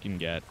close I can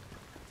get.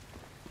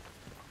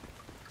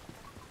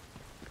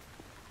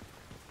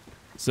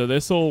 So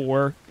this will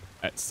work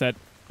at set.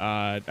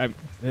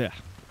 Yeah.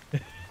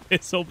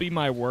 This will be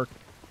my work.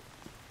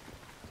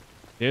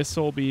 This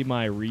will be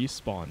my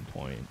respawn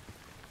point.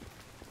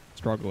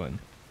 Struggling.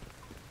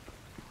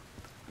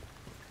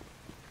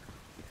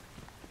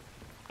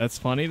 That's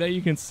funny that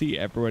you can see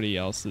everybody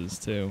else's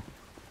too.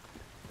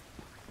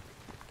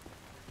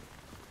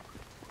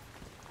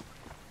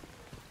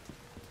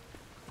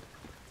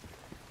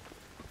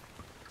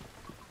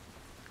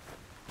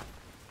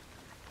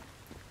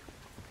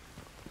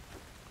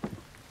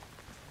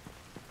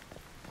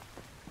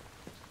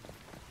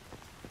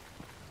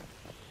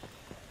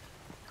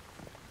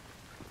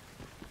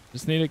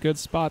 Just need a good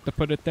spot to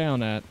put it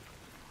down at.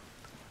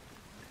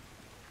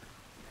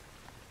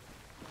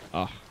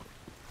 Oh.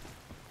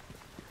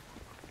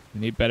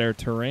 Need better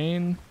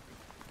terrain.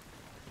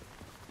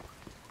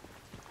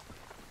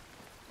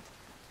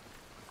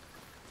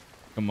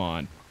 Come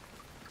on.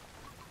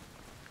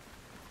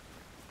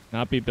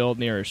 Not be built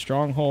near a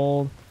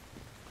stronghold.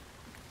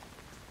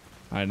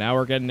 Alright, now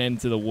we're getting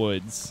into the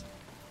woods.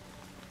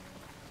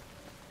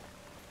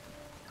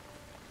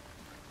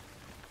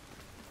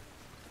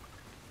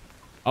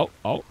 Oh.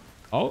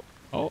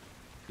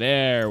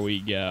 There we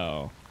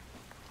go.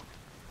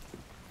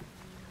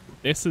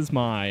 This is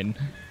mine.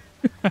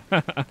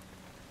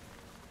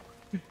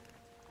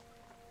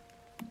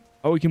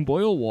 Oh, we can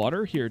boil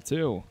water here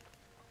too.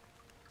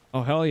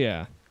 Oh, hell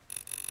yeah.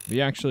 We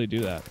actually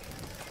do that.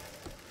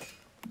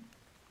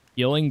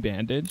 Healing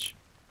bandage.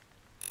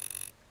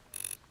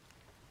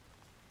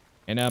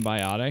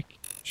 Antibiotic.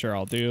 Sure,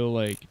 I'll do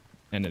like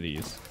 10 of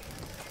these.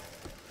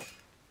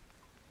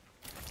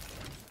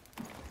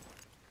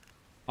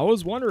 I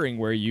was wondering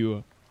where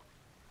you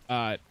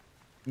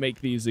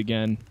make these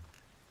again.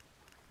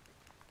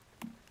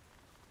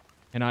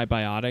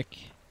 Antibiotic.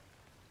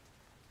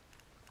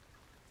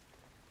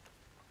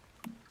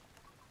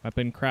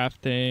 Weapon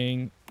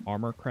crafting.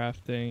 Armor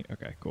crafting.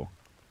 Okay, cool.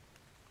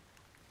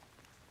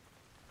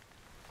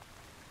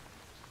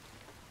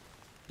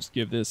 Just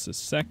give this a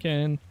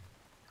second.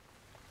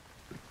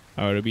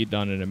 Oh, it'll be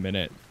done in a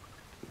minute.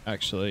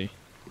 Actually.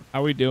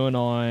 How are we doing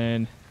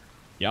on...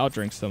 Yeah, I'll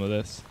drink some of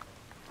this.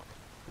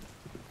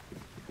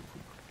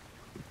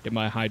 Get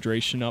my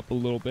hydration up a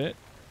little bit.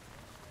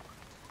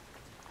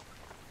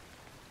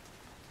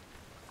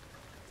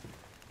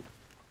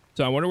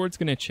 So I wonder what's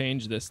going to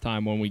change this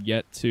time when we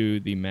get to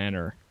the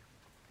manor.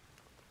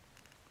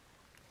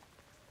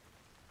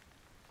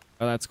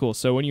 Oh, that's cool.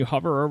 So when you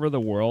hover over the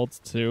world,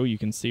 too, you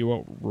can see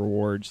what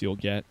rewards you'll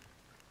get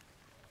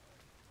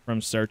from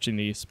searching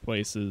these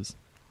places.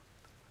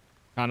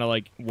 Kind of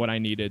like what I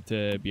needed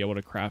to be able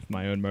to craft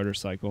my own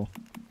motorcycle.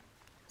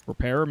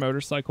 Repair a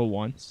motorcycle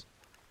once.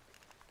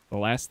 The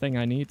last thing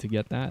I need to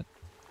get that.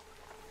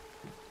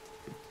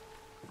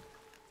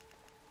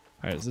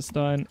 Alright, is this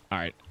done?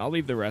 Alright, I'll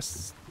leave the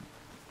rest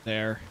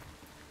there.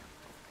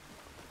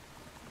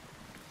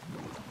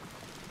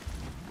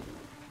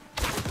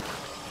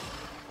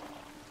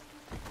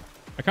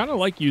 I kind of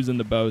like using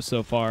the bow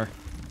so far.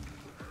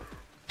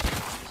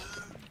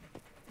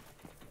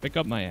 Pick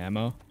up my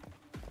ammo.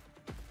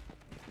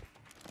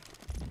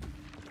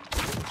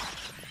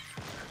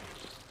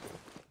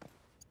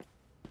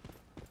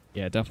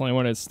 Yeah, definitely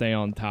want to stay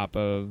on top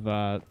of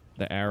the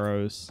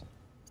arrows.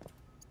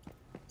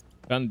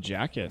 Found a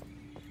jacket.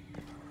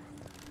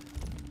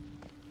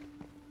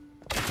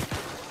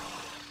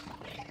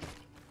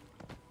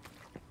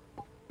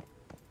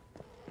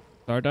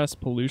 Stardust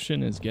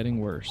pollution is getting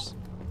worse.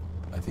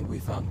 I think we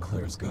found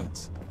Claire's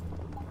goods.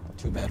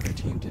 Too bad her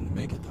team didn't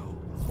make it, though.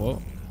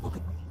 Whoa.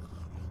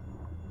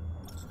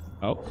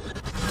 Oh.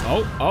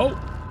 Oh, oh!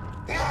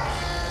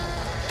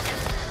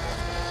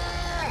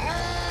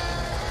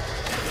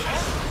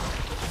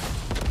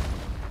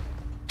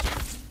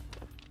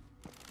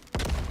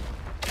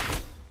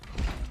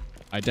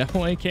 I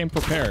definitely came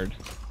prepared.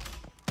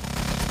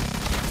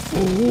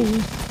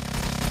 Oh,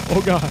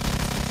 oh God.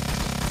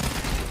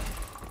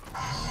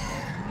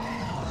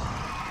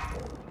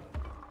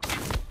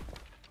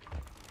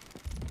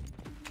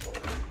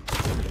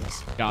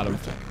 Got him.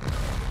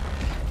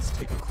 Let's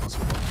take a closer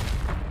look.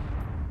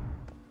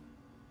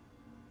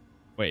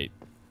 Wait,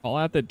 call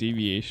out the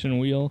deviation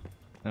wheel?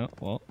 Oh,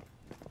 well.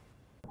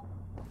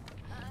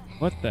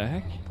 What the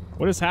heck?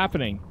 What is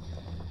happening?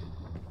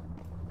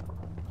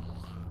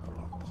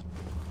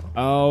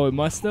 Oh, it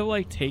must have,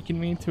 like, taken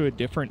me to a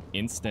different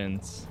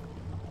instance.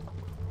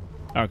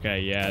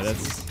 Okay, yeah,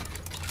 that's...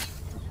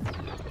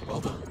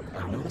 Well done.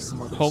 I noticed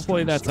some other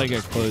Hopefully that's like a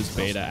strange closed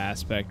structures beta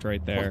aspect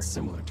right there. quite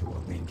similar to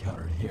what we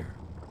encountered here.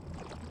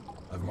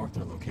 I've marked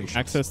their locations.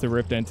 Access the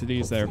rift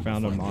entities that are Hopefully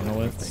found we'll on find the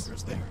other rift monoliths.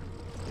 anchors there.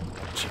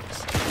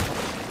 Jeez.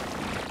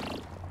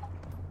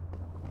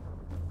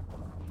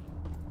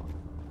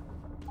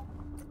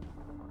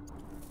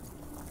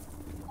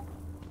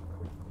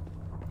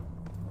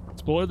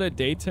 Explore the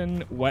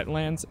Dayton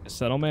wetlands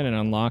settlement and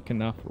unlock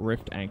enough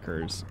rift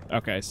anchors.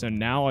 Okay, so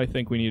now I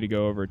think we need to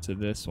go over to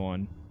this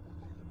one.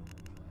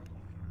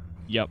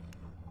 Yep.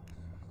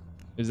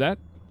 Is that,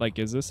 like,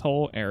 is this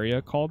whole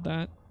area called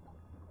that?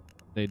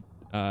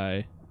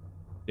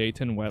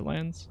 Dayton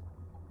wetlands?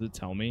 Does it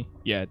tell me?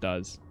 Yeah, it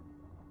does.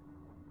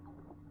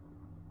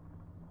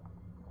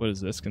 What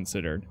is this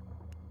considered?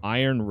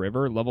 Iron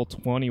River, level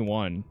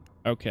 21.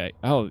 Okay.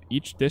 Oh,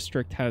 each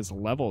district has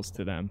levels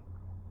to them.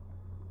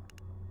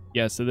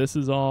 Yeah, so this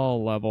is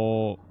all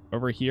level...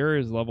 Over here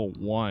is level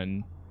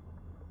 1.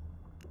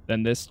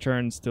 Then this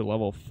turns to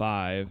level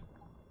 5.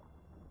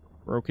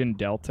 Broken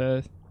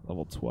Delta,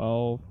 level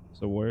 12.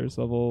 So where's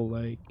level,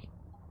 like...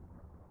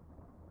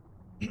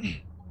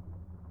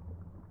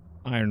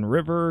 Iron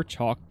River,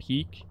 Chalk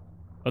Peak.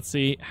 Let's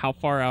see, how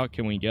far out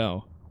can we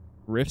go?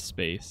 Rift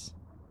Space.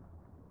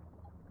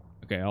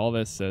 Okay, all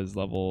this says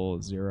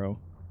level 0.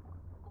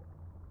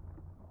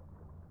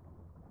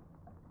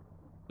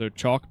 So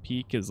Chalk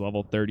Peak is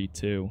level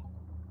 32.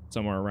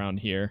 Somewhere around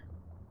here.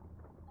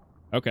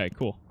 Okay,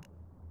 cool.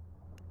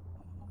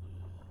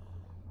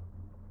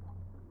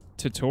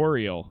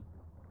 Tutorial.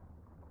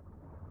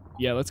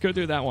 Yeah, let's go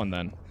do that one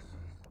then.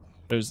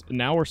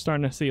 Now we're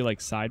starting to see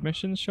like side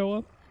missions show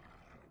up.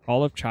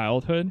 All of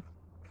Childhood.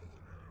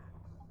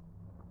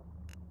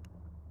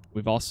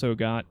 We've also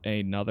got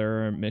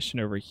another mission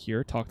over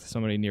here. Talk to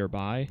somebody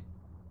nearby.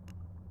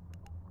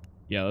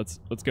 Yeah,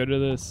 let's go to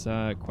this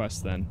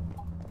quest then.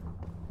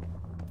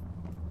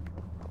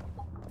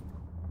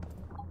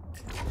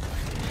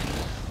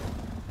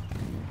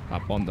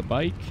 Hop on the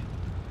bike.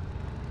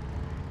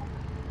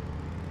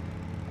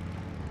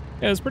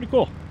 Yeah, it's pretty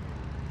cool.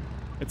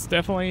 It's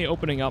definitely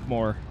opening up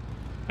more.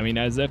 I mean,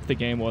 as if the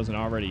game wasn't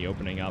already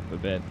opening up a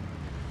bit.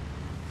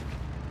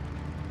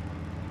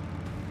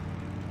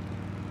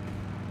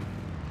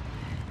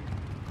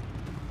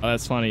 Oh,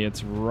 that's funny.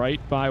 It's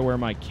right by where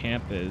my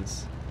camp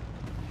is.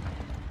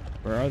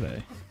 Where are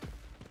they?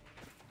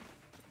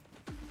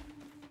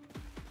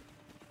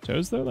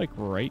 Shows they're like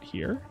right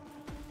here.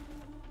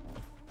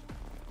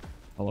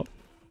 Hello?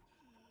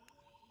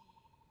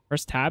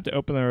 Press tab to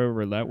open the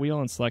roulette wheel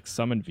and select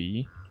summon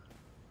V.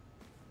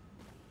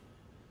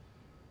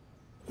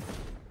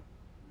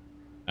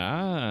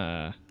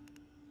 Ah.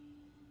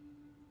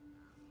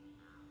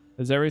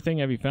 Is everything?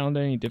 Have you found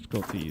any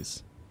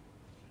difficulties?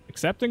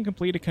 Accept and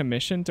complete a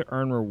commission to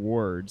earn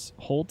rewards.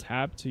 Hold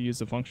tab to use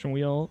the function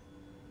wheel.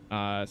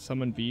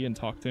 Summon V and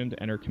talk to him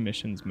to enter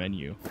commissions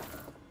menu.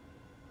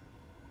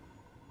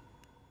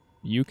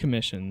 View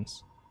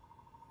commissions.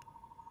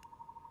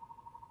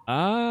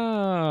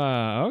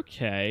 Ah,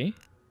 okay.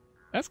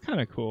 That's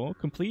kind of cool.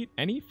 Complete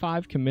any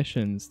 5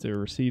 commissions to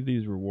receive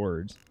these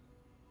rewards.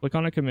 Click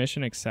on a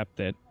commission, accept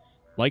it.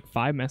 Like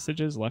 5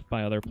 messages left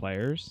by other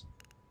players.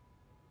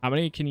 How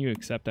many can you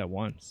accept at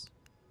once?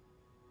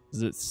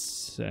 Does it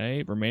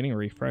say remaining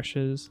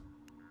refreshes?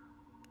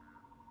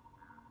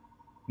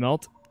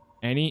 Melt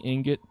any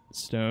ingot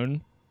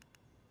stone.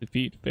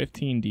 Defeat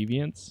 15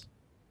 deviants.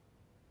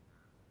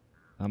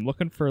 I'm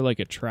looking for like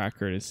a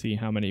tracker to see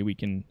how many we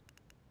can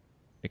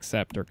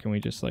accept, or can we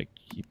just like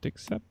keep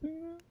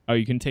accepting? Oh,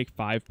 you can take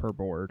 5 per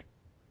board.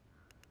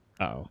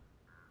 Uh oh.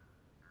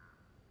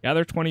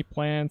 Gather 20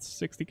 plants,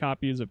 60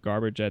 copies of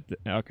garbage at the...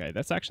 Okay,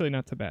 that's actually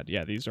not too bad.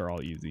 Yeah, these are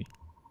all easy.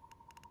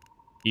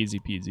 Easy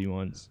peasy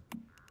ones.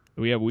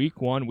 We have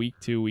week 1, week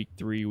 2, week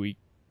 3, week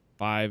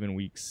 5, and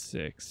week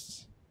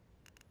 6.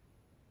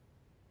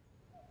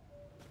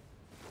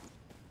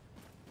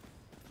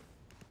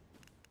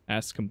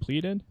 Tasks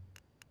completed.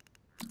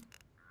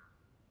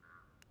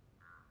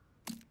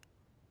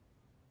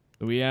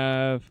 We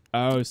have...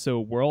 Oh, so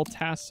world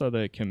tasks are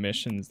the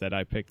commissions that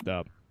I picked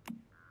up.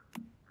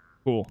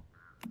 Cool.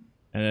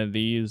 And then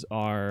these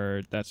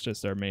are... That's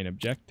just our main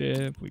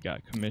objective. We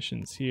got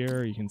commissions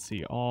here. You can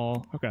see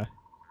all. Okay.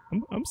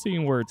 I'm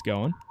seeing where it's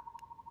going.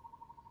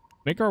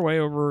 Make our way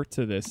over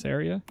to this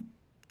area.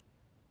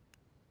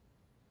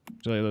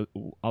 Actually,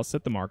 I'll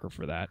set the marker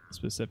for that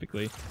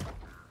specifically.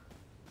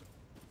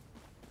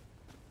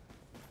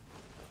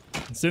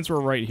 And since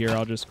we're right here,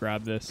 I'll just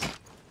grab this.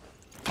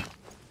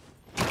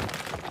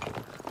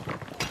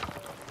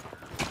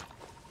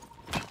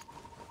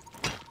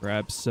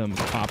 Grab some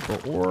copper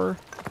ore.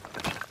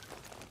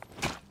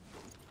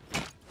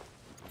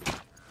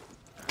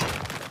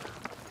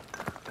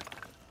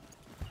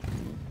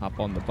 Hop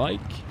on the bike.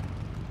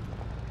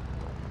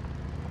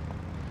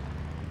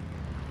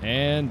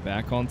 And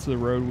back onto the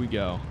road we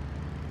go.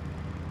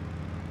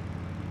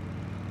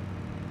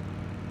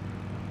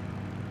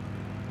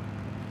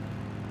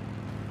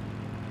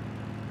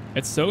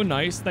 It's so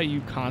nice that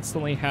you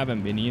constantly have a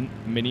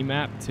mini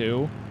map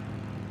too.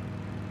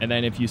 And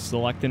then if you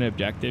select an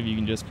objective, you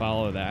can just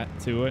follow that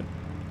to it.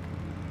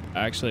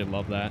 I actually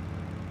love that.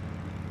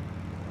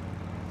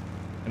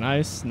 Can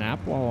I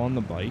snap while on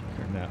the bike?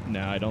 Or no?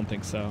 No, I don't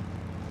think so.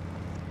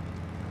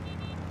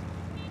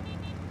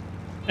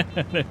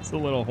 There's a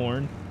little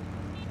horn.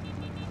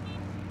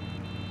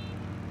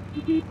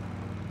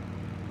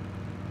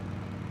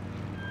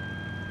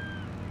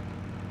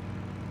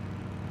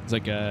 It's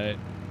like a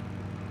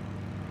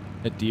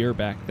deer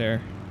back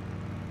there.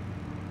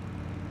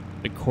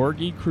 The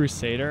Corgi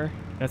Crusader.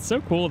 That's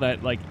so cool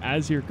that, like,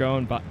 as you're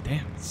going by...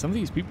 Damn, some of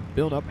these people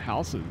build up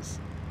houses.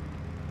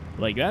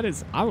 Like, that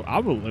is... I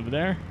will live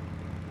there.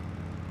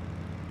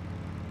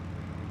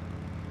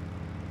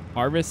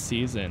 Harvest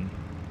season.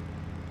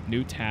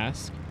 New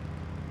task.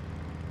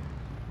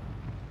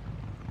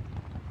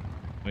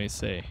 Let me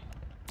see.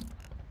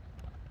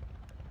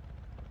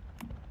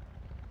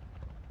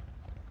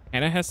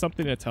 Hannah has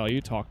something to tell you.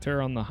 Talk to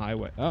her on the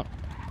highway. Oh.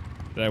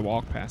 Did I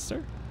walk past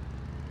her?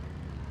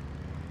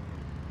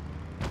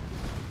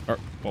 Or,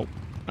 well,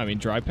 I mean,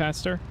 drive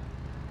past her?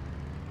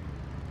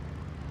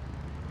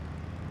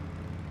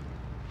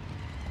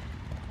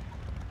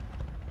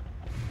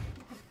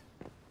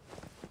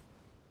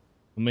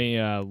 Let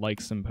me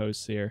like some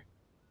posts here.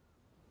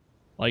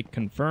 Like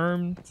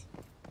confirmed.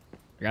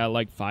 I got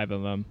like 5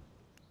 of them.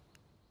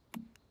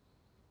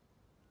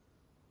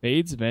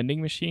 Fade's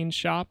vending machine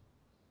shop.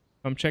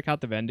 Come check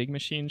out the vending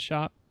machine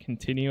shop.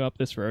 Continue up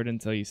this road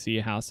until you see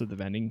a house with the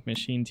vending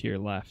machine to your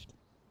left.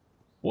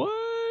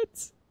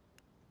 What?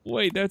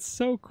 Wait, that's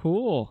so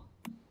cool.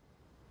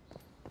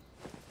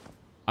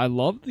 I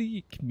love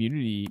the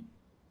community.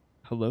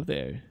 Hello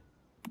there,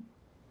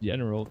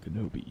 General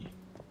Kenobi.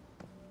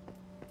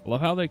 I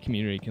love how the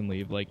community can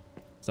leave like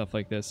stuff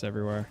like this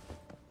everywhere.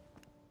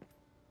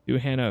 Do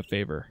Hannah a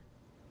favor.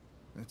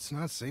 It's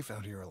not safe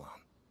out here alone.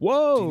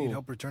 Whoa! Do you need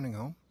help returning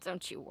home?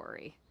 Don't you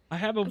worry. I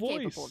have a I'm voice.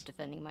 capable of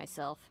defending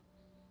myself.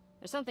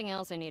 There's something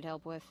else I need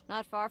help with.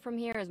 Not far from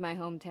here is my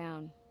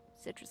hometown,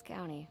 Citrus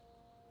County.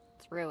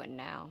 It's ruined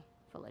now,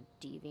 full of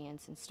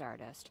deviants and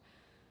Stardust.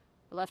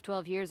 I left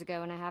 12 years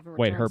ago and I haven't returned.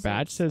 Wait, her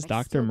badge says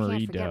Dr. Marie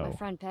Can't forget Doe. my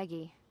friend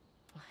Peggy.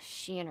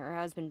 She and her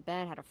husband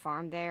Ben had a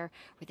farm there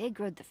where they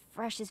grew the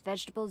freshest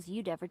vegetables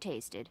you'd ever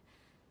tasted.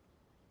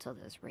 Till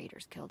those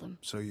raiders killed them.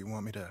 So you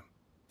want me to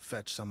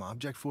fetch some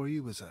object for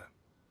you as a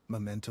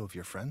memento of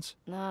your friends?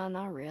 No,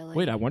 not really.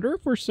 Wait, I wonder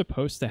if we're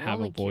supposed to The have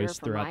a only cure voice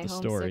for throughout my the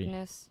story.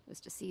 homesickness is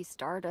to see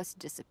Stardust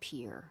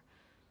disappear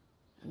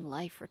and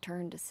life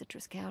return to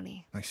Citrus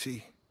County. I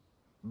see.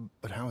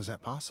 But how is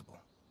that possible?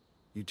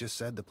 You just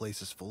said the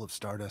place is full of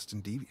Stardust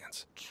and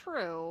deviants.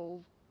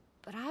 True,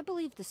 but I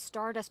believe the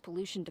Stardust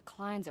pollution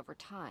declines over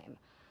time.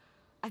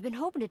 I've been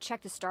hoping to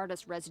check the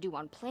Stardust residue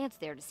on plants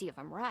there to see if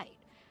I'm right.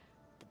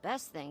 The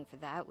best thing for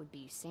that would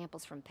be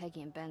samples from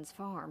Peggy and Ben's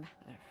farm.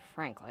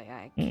 Frankly,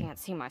 I can't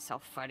see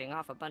myself fighting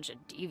off a bunch of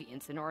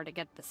deviants in order to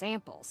get the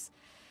samples.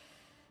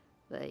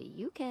 But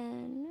you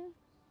can.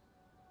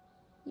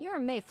 You're a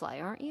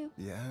mayfly, aren't you?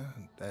 Yeah,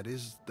 that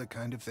is the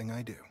kind of thing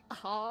I do.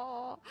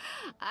 Oh,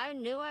 I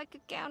knew I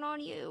could count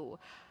on you.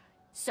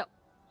 So,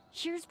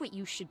 here's what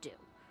you should do.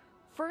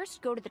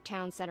 First, go to the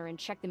town center and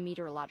check the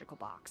meteorological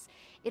box.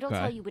 It'll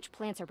tell you which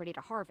plants are ready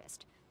to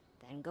harvest.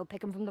 Then go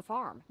pick them from the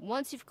farm.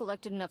 Once you've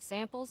collected enough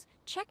samples,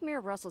 check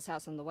Mayor Russell's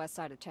house on the west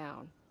side of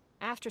town.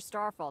 After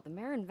Starfall, the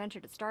mayor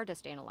invented a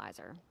Stardust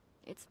analyzer.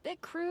 It's a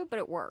bit crude, but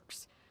it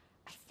works.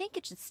 I think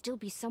it should still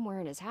be somewhere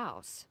in his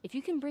house. If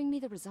you can bring me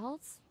the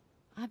results,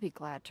 I'd be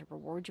glad to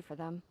reward you for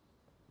them.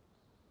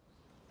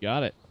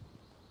 Got it.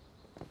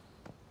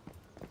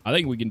 I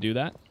think we can do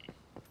that.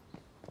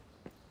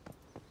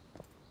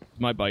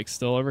 My bike's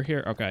still over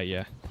here? Okay,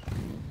 yeah.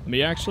 Let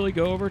me actually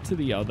go over to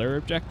the other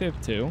objective,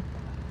 too.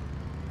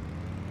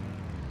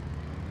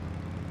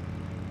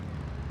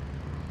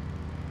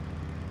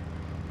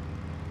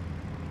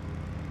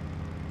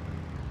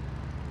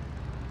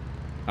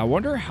 I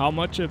wonder how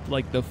much of,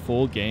 like, the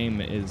full game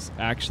is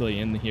actually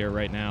in here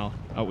right now.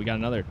 Oh, we got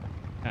another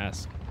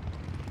task.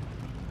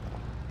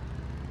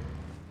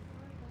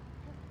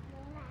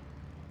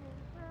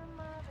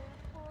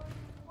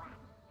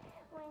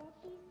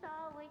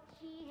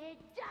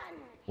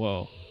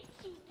 Whoa.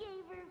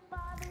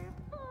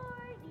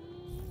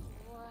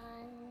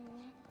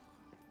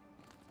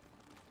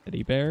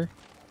 Teddy bear?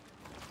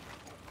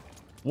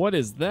 What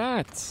is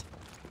that?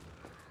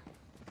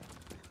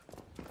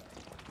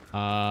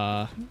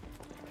 Oh,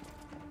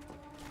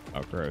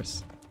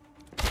 gross.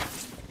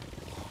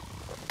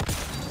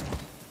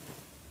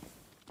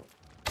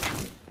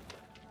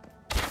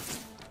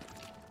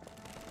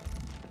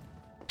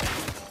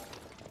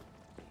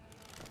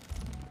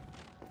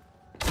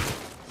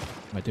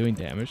 Am I doing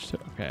damage to?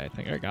 Okay, I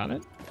think I got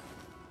it.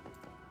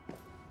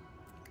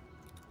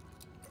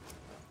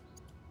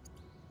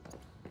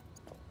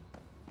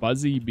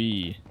 Fuzzy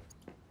bee.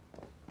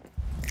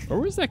 Where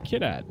was that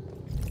kid at?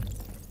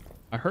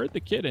 I heard the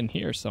kid in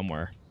here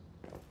somewhere.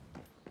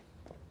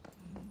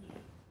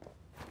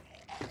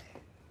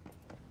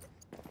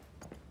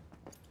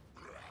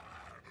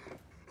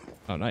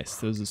 Oh, nice.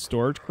 There's a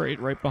storage crate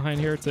right behind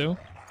here, too.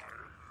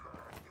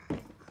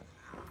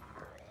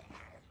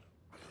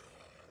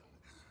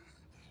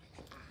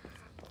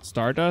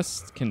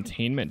 Stardust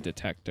containment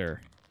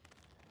detector.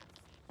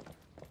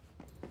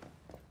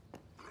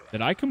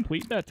 Did I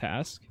complete that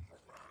task?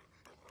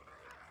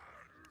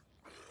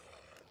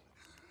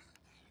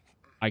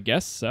 I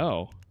guess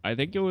so. I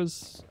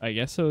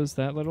guess it was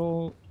that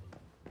little,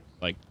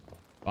 like,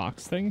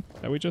 box thing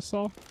that we just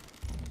saw.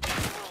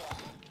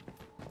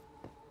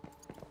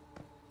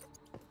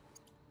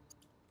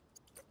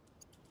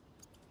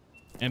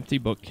 Empty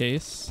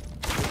bookcase.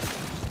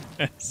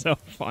 It's so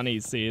funny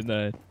seeing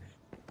the,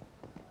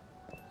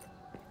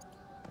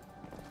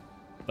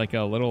 like,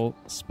 a little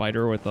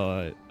spider with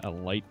a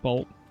light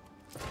bulb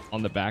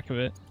on the back of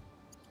it.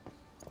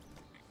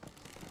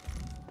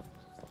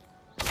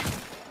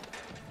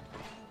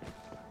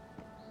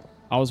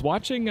 I was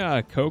watching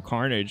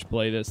Carnage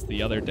play this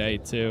the other day,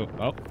 too.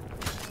 Oh,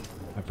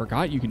 I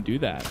forgot you can do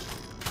that.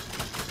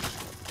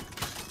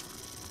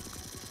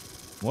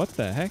 What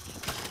the heck?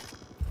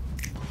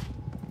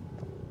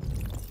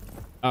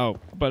 Oh,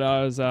 but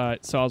I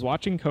was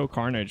watching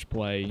Carnage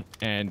play,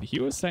 and he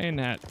was saying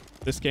that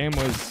this game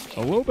was a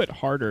little bit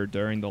harder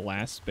during the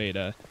last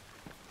beta.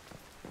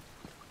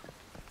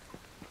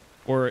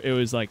 Or it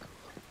was, like,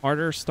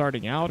 harder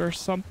starting out or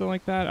something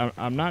like that.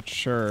 I'm not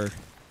sure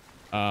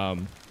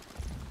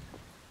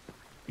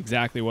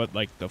exactly what,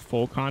 like, the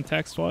full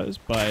context was,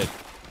 but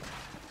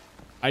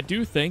I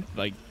do think,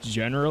 like,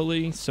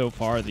 generally so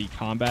far the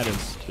combat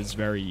is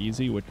very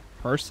easy, which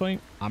personally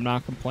I'm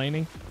not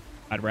complaining.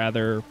 I'd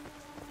rather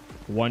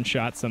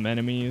one-shot some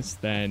enemies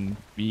than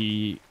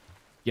be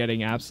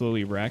getting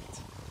absolutely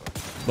wrecked.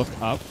 Look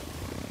up.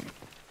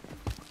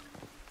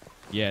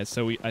 Yeah,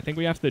 so I think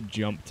we have to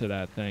jump to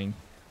that thing.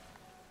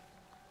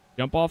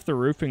 Jump off the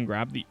roof and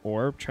grab the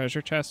orb.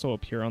 Treasure chest will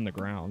appear on the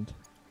ground.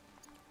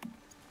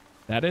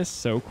 That is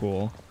so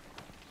cool.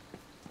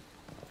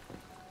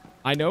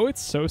 I know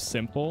it's so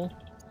simple,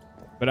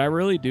 but I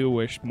really do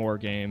wish more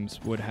games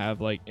would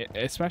have, like,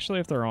 especially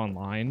if they're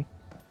online,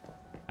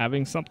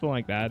 having something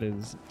like that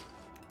is,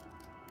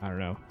 I don't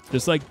know,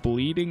 just like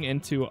bleeding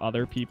into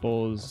other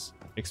people's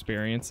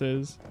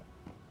experiences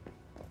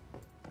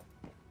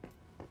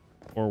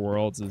or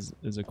worlds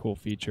is a cool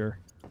feature.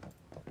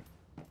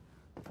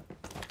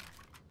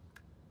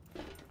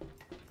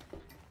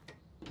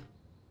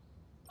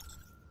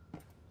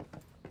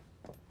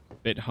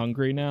 Bit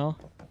hungry now.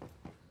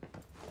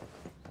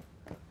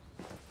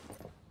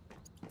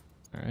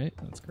 All right,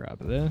 let's grab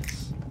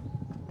this.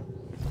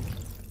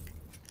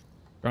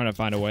 Trying to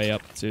find a way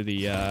up to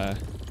the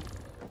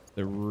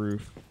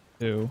roof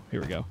too.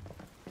 Here we go.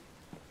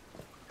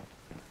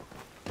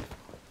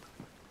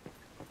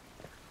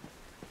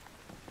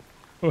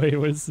 Wait,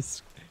 what is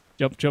this?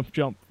 Jump, jump,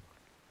 jump.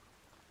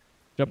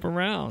 Jump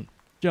around.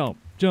 Jump,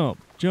 jump,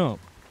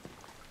 jump.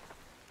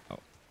 Oh,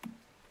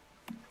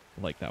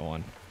 I like that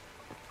one.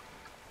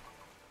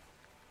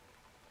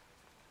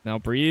 Now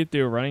breathe,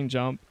 do a running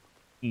jump,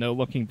 no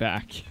looking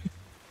back.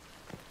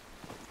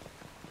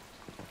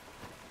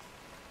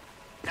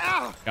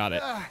 Got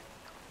it.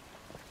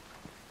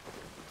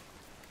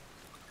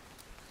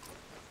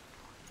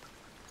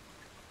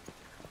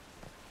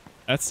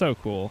 That's so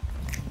cool.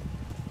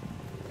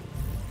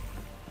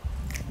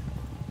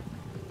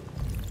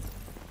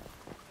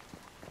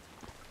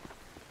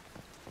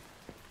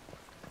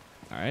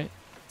 Alright,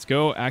 let's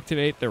go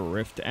activate the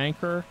rift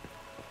anchor.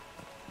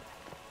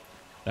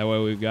 That way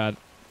we've got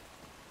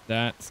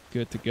that's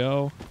good to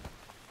go.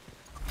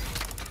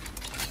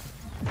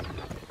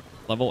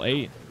 Level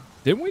 8.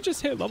 Didn't we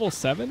just hit level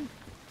 7?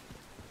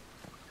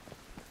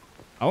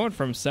 I went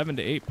from 7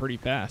 to 8 pretty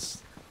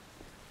fast.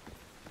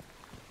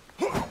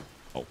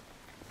 Oh.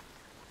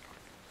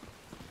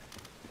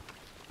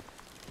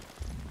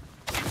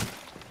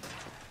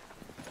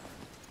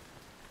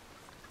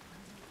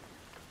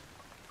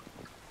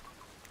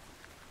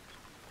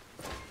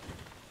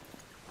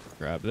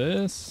 Grab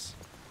this.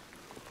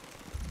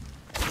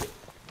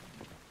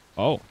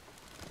 Oh.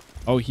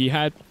 Oh, he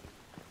had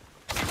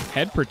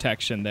head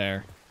protection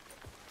there.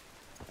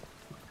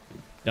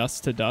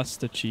 Dust to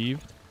dust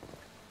achieved.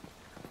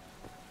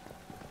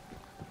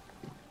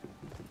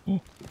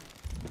 Ooh.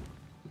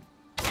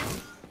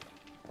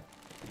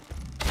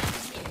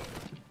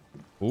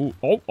 Ooh.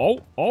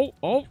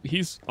 Oh,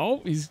 he's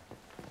oh,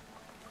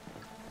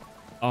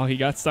 he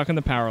got stuck in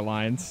the power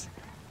lines.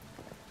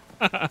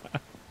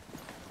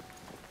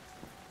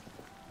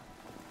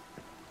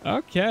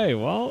 Okay,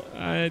 well,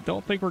 I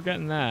don't think we're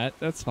getting that.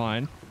 That's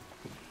fine.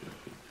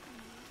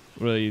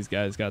 What do these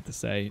guys got to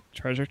say?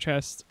 Treasure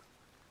chest,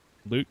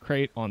 loot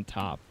crate on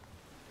top.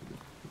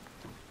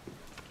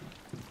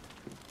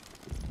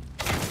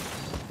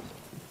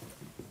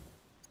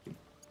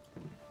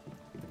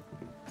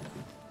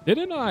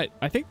 Didn't I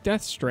think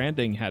Death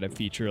Stranding had a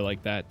feature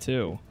like that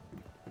too.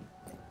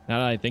 Now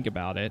that I think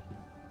about it.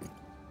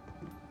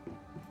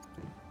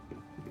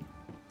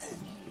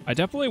 I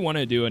definitely want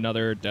to do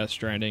another Death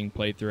Stranding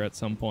playthrough at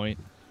some point.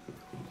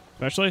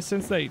 Especially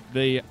since I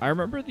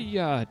remember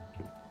the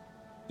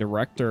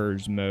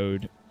director's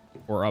mode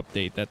or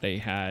update that they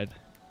had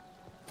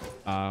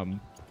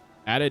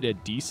added a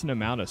decent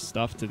amount of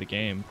stuff to the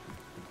game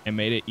and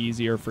made it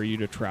easier for you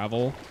to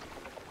travel.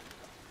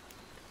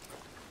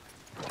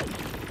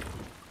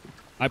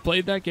 I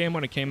played that game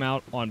when it came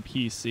out on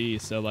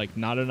PC, so like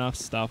not enough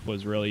stuff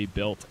was really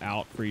built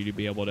out for you to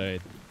be able to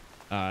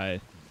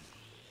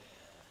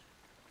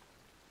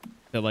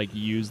like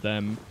use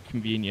them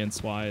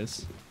convenience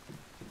wise.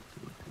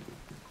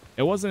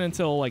 It wasn't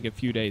until like a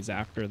few days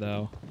after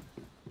though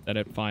that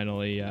it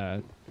finally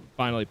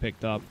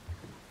picked up.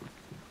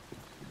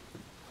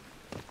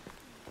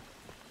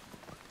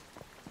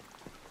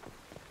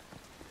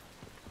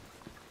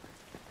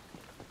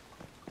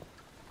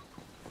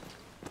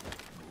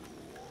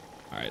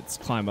 All right, let's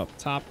climb up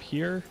top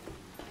here.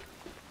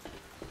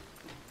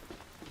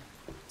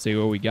 See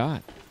what we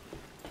got.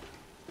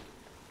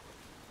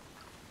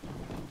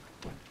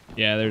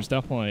 Yeah, there's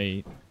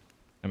definitely,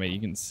 I mean, you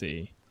can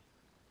see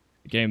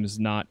the game is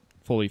not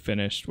fully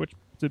finished, which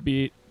to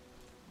be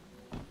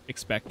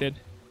expected.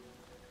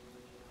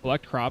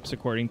 Collect crops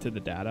according to the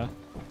data.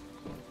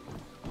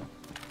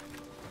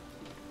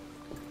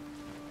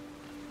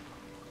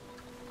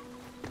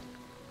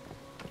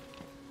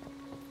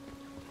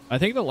 I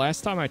think the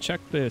last time I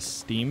checked the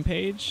Steam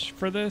page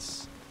for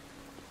this,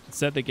 it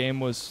said the game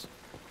was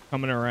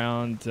coming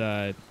around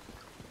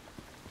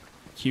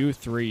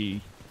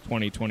Q3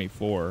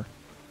 2024.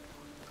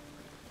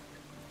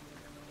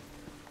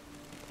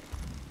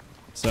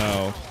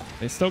 So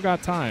they still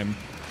got time.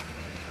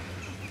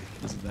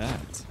 What is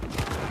that?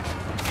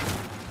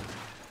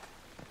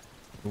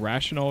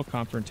 Rational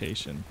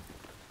confrontation.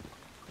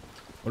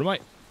 What am I?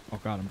 Oh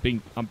god,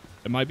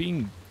 am I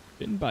being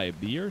bitten by a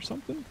bee or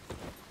something?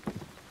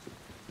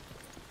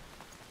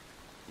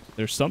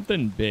 There's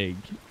something big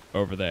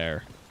over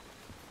there.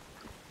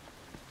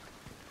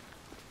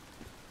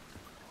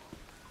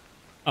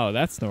 Oh,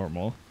 that's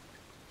normal.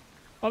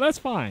 Oh, that's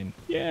fine.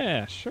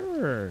 Yeah,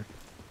 sure.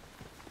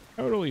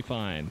 Totally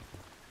fine.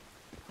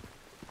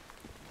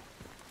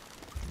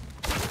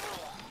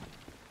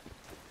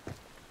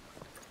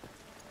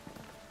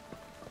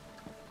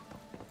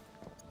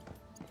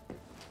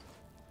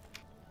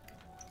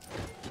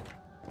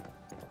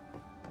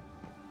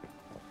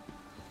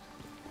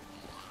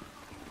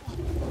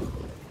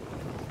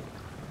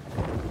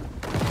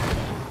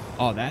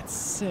 Oh, that's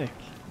sick.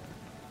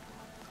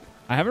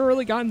 I haven't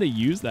really gotten to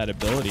use that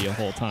ability a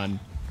whole ton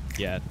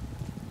yet.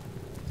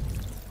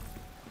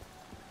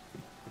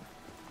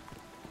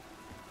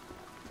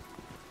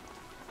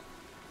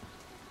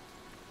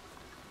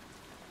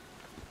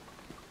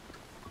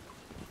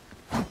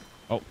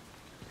 Oh.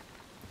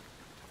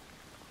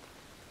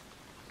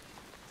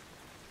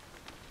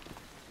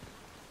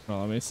 Well,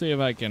 let me see if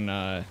I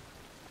can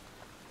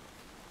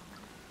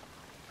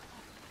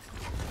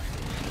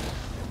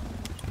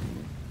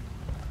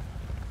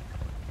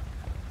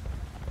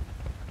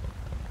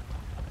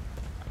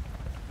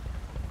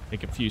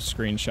take a few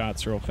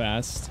screenshots real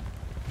fast.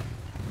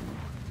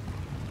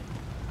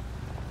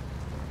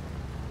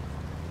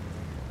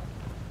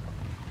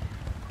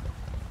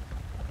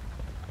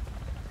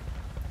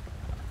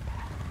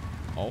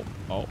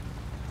 Oh.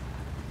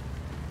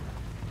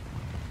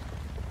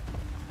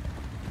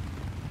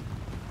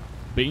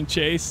 Being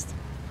chased.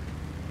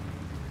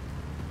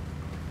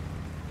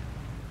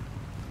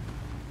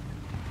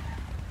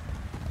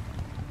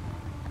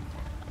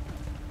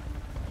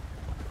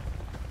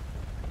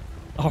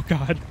 Oh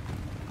god.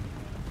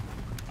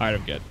 Alright,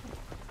 I'm good.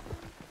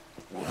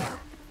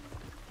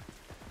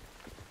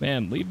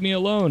 Man, leave me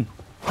alone.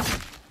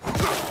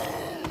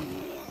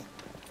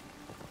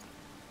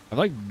 I've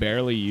like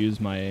barely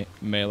used my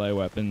melee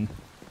weapon.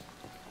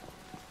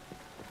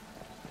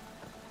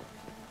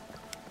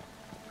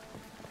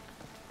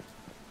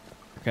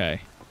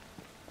 Okay.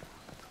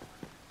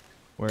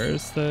 Where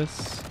is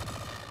this?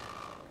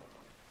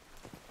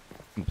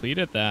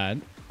 Completed that.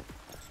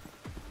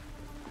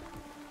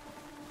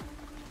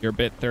 You're a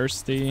bit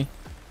thirsty.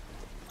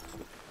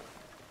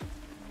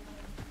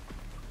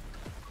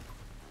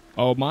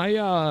 Oh, my,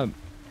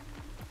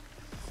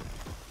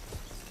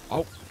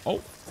 Oh.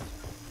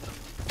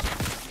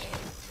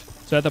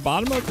 So at the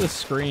bottom of the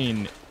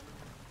screen,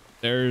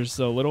 there's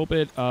a little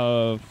bit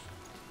of,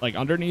 like,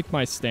 underneath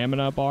my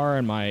stamina bar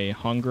and my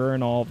hunger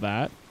and all of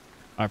that.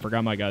 I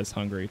forgot my guy's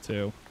hungry,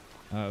 too.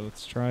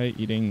 Let's try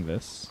eating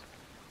this.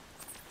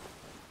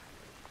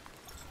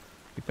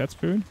 Think that's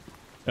food?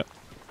 Yep.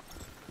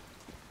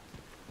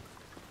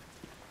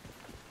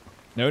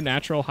 No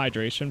natural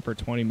hydration for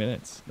 20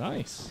 minutes.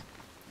 Nice.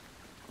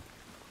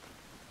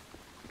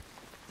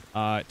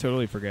 I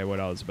totally forget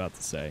what I was about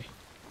to say.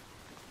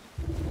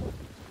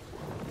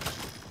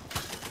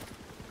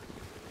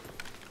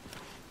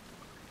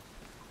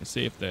 Let's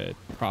see if the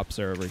crops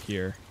are over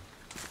here.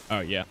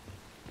 Oh, yeah.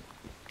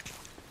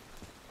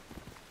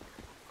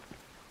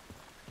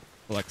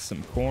 Collect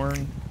some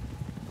corn.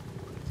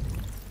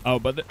 Oh,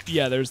 but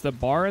yeah, there's the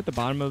bar at the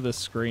bottom of the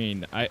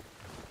screen.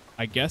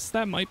 I guess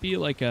that might be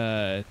like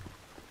a...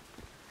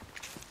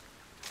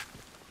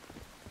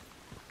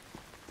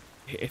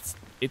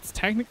 It's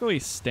technically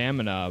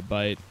stamina,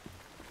 but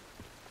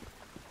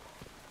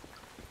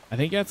I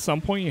think at some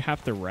point you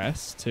have to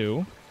rest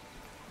too.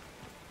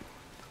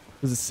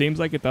 Because it seems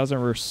like it doesn't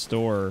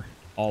restore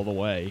all the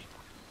way.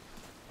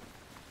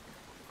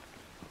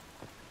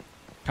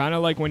 Kind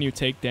of like when you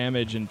take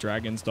damage in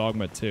Dragon's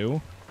Dogma 2.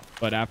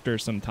 But after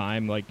some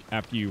time, like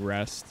after you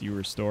rest, you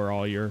restore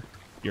all your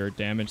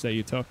damage that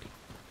you took.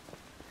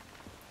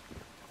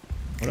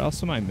 What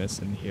else am I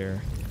missing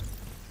here?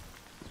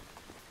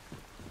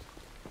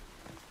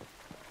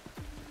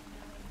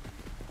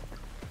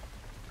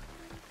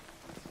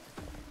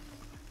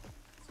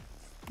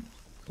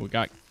 We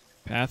got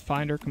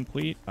Pathfinder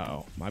complete.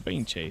 Uh-oh, am I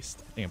being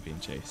chased? I think I'm being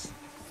chased.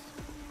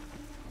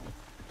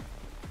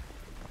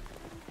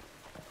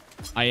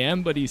 I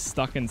am, but he's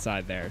stuck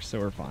inside there, so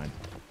we're fine.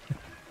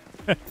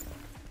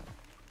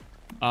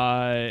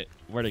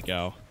 Where'd it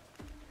go?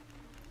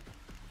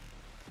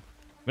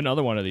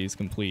 Another one of these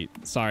complete.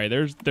 Sorry,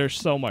 there's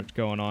so much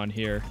going on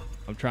here.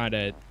 I'm trying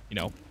to, you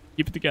know,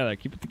 keep it together,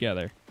 keep it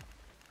together.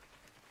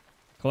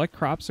 Collect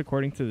crops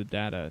according to the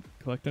data.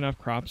 Collect enough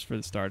crops for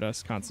the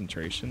Stardust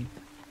concentration.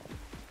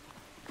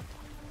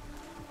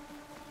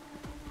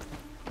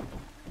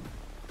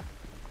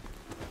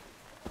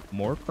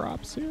 More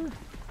crops here?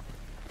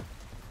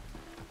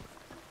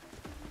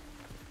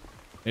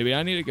 Maybe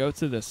I need to go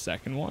to the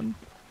second one.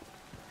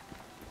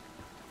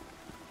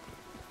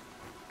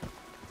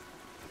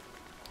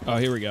 Oh,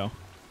 here we go.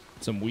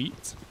 Some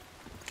wheat.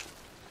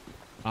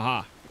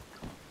 Aha.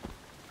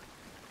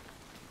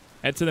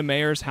 Head to the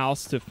mayor's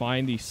house to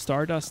find the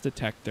Stardust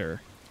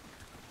detector.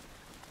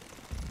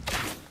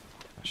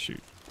 Oh,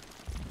 shoot.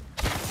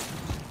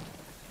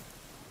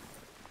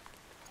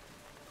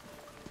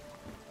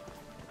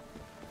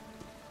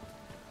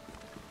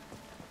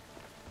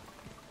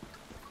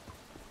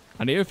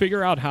 I need to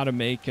figure out how to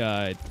make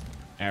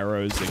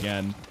arrows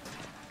again.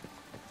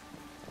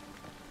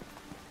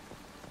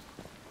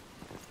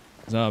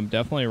 So I'm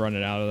definitely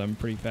running out of them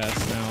pretty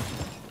fast now.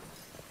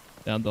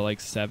 Down to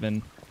like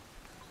 7.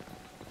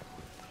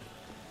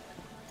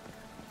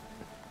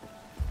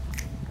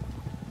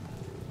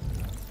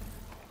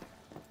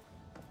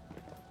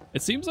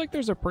 It seems like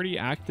there's a pretty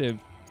active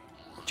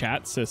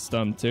chat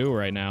system too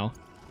right now.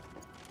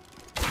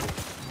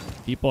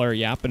 People are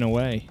yapping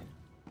away.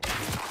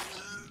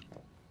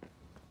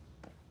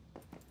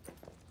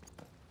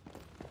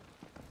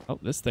 Oh,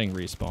 this thing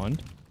respawned.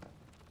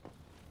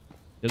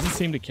 Doesn't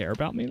seem to care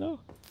about me, though.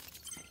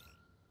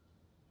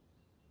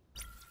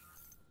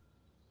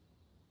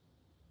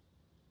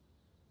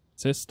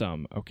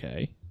 System,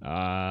 okay.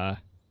 Current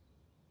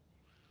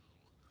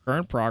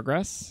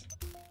progress.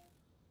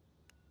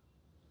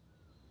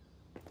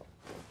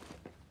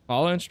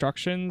 Follow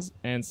instructions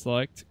and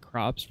select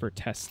crops for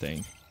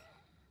testing.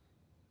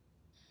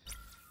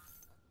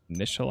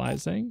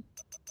 Initializing.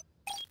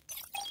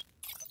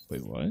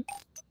 Wait, what?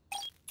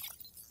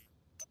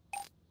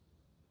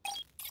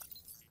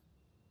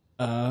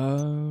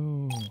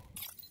 Oh.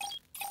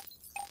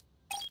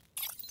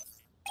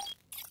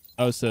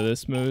 Oh, so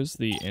this moves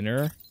the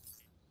inner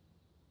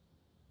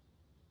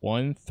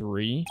 1,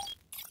 3.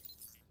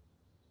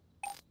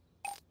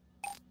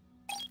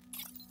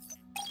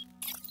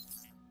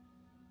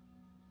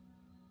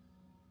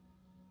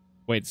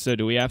 Wait, so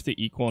do we have to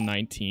equal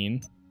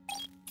 19?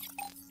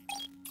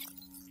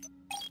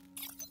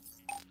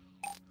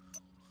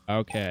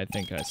 Okay, I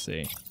think I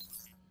see.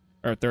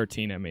 Or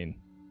 13, I mean.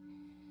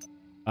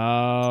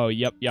 Oh,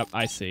 yep,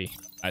 I see.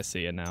 I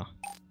see it now.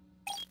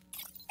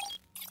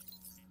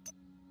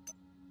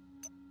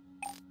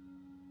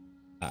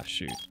 Ah,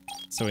 shoot.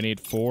 So we need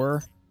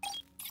 4.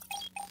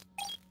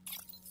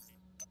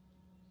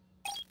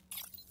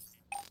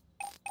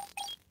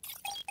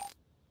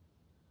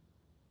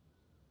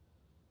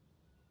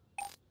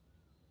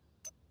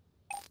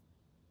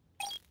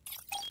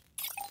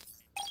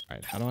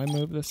 how do I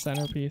move this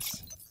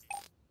centerpiece?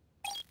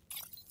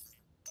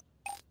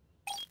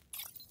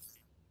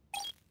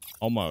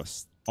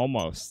 Almost.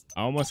 Almost.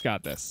 I almost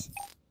got this.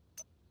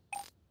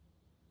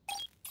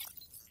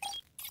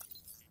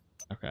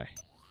 Okay.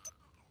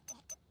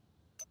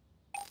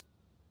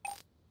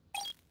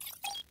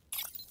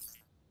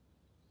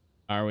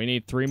 All right, we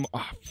need 3 more.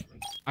 Oh,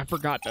 I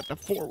forgot that the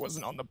 4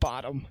 wasn't on the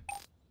bottom.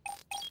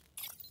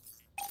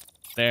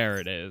 There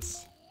it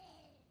is.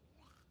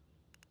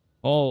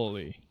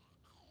 Holy.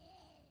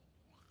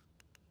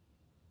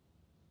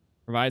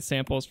 Provide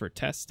samples for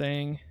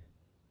testing.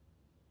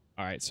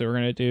 All right, so we're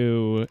going to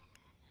do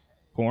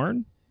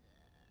corn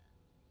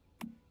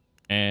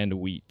and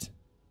wheat.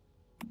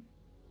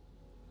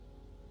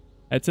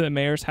 Head to the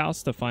mayor's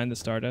house to find the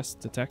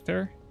Stardust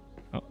detector.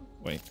 Oh,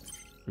 wait.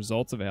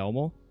 Results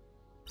available.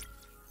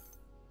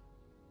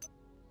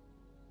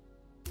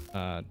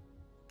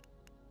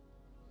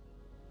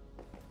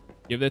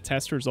 Give the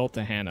test result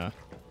to Hannah.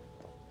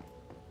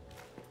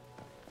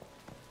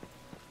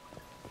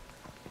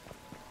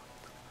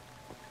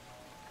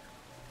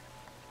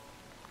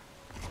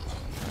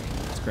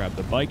 Let's grab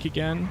the bike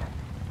again.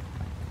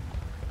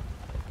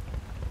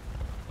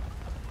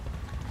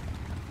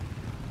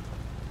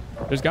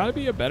 There's got to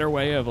be a better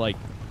way of, like,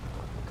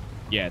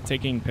 yeah,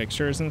 taking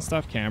pictures and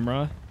stuff,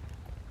 camera.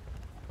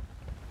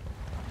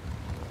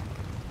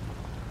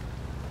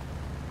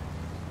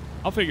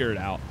 I'll figure it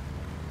out.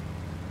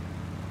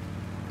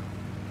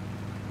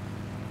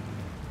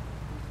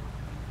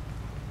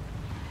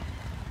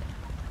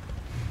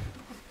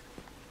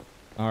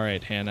 All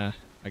right, Hannah,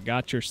 I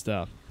got your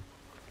stuff.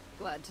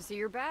 Glad to see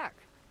you're back.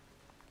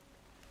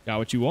 Got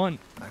what you want.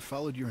 I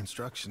followed your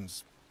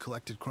instructions,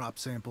 collected crop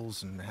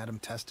samples, and had them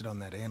tested on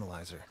that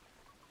analyzer.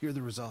 Here are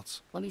the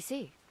results. Let me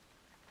see.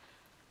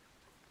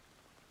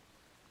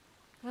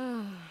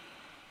 All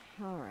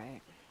right.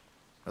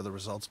 Are the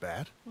results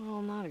bad?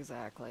 Well, not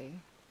exactly.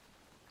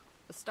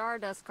 The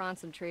Stardust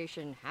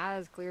concentration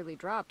has clearly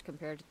dropped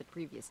compared to the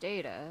previous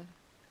data,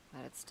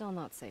 but it's still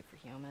not safe for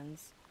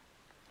humans.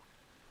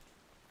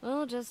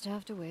 We'll just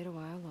have to wait a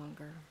while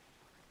longer.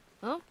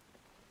 Well,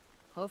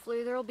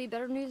 hopefully there'll be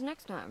better news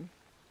next time.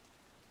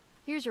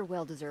 Here's your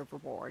well-deserved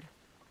reward.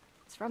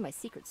 It's from my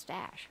secret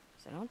stash,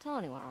 so don't tell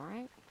anyone, all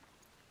right?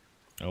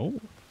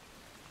 Oh.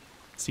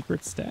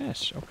 Secret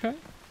stash. Okay.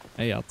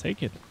 Hey, I'll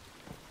take it.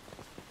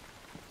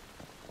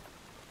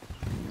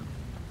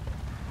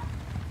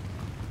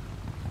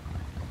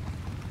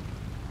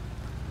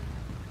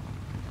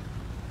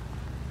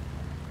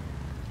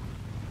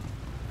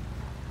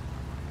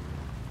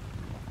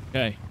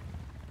 Okay.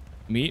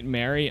 Meet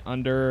Mary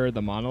under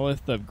the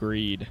monolith of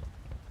greed.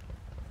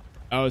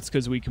 Oh, it's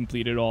because we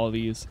completed all of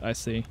these. I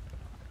see.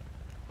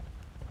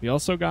 We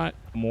also got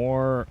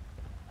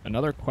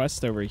another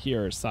quest over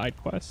here, a side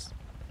quest.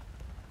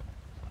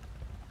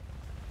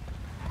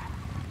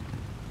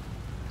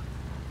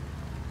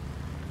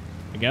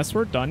 I guess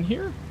we're done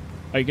here.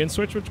 Oh, you can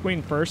switch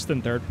between first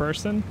and third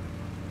person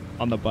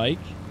on the bike.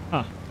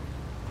 Huh.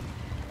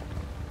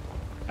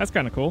 That's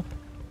kind of cool.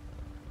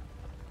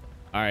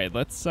 All right,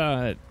 let's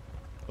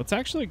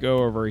actually go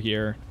over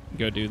here and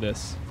go do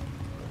this.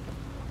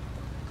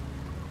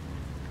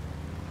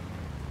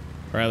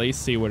 Or at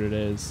least see what it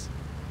is.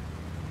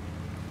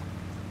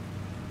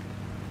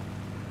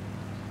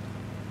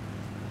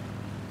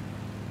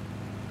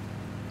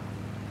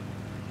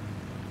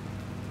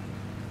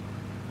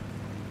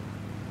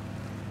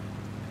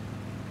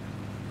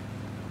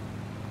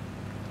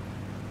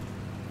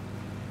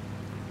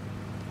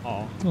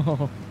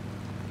 Oh.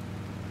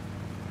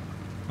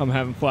 I'm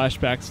having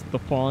flashbacks to the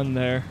fawn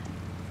there.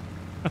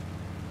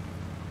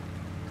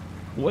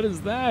 What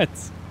is that?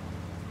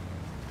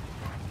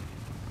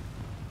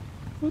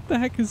 What the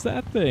heck is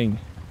that thing?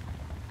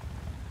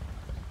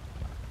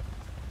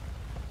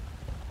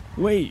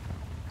 Wait.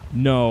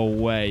 No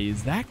way.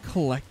 Is that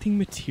collecting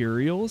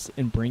materials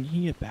and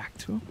bringing it back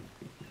to him?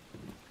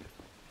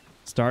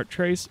 Start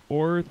trace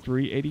or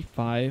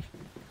 385.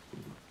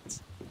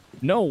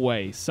 No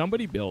way.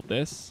 Somebody built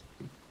this.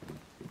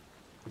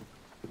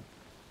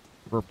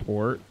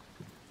 Report.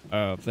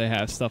 Oh, if they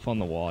have stuff on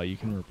the wall, you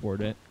can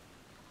report it.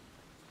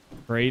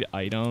 Trade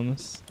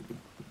items.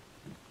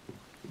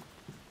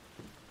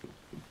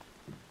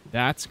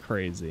 That's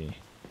crazy.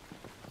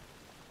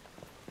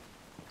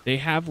 They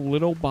have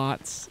little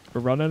bots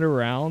running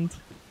around.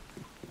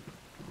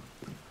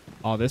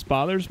 Oh, this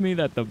bothers me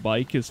that the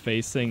bike is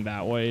facing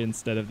that way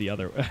instead of the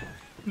other way.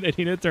 They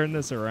need to turn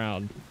this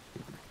around.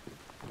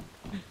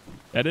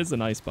 That is a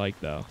nice bike,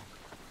 though.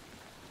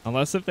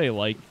 Unless if they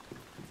like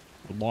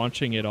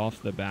launching it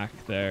off the back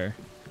there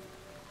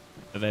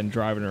and then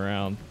driving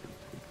around.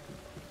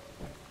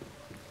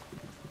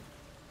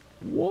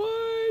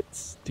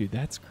 What? Dude,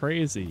 that's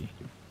crazy.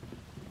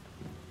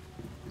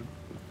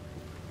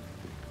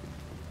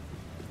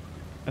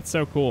 That's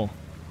so cool.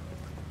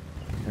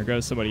 There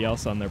goes somebody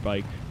else on their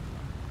bike.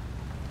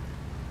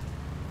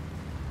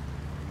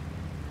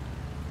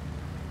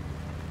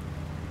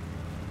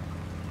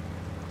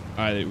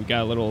 All right, we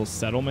got a little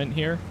settlement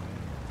here.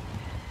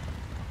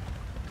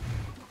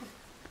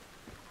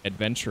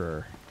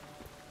 Adventurer.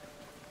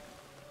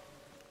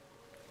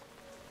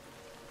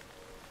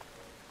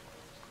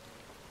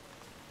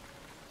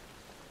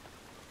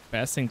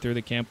 Passing through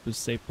the camp was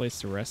a safe place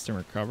to rest and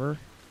recover.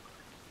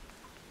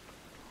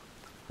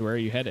 Where are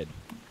you headed?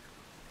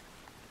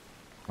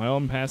 My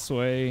old man passed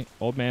away.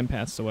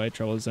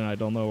 Trouble is, I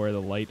don't know where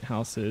the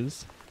lighthouse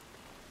is.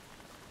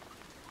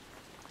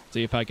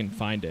 See if I can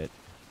find it.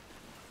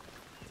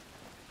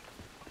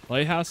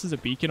 Lighthouse is a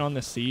beacon on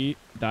the sea,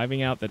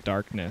 diving out the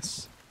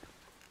darkness.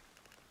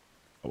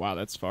 Oh, wow,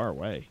 that's far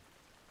away.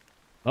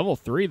 Level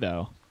 3,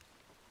 though.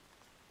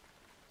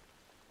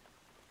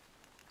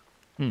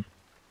 You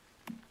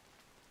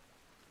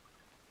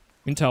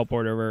can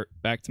teleport over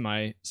back to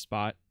my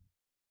spot.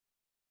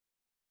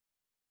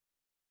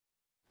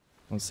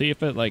 Let's see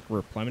if it, like,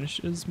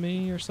 replenishes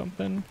me or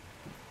something.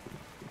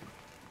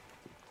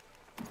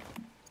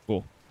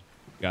 Cool.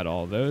 Got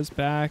all those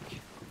back.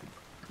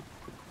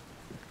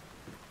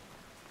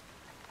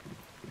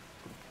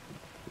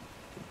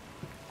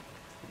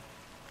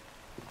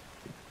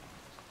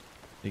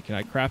 Hey, can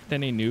I craft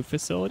any new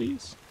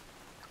facilities?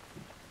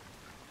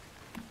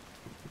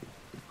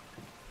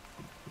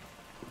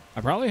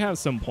 I probably have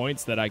some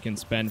points that I can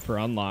spend for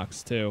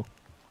unlocks, too.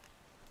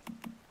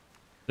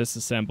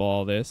 Disassemble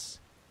all this.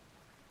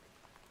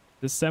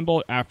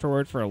 Disassemble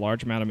afterward for a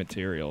large amount of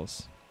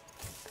materials.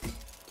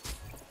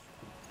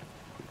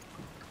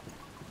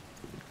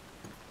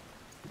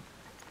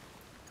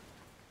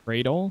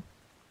 Cradle?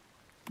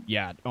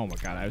 Yeah, oh my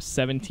god, I have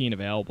 17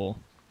 available.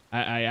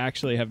 I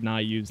actually have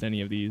not used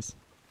any of these.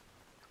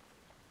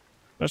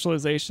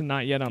 Specialization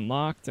not yet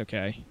unlocked.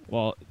 Okay,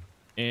 well,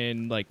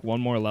 in like one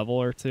more level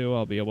or two,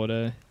 I'll be able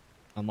to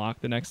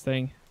unlock the next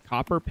thing.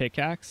 Copper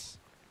pickaxe.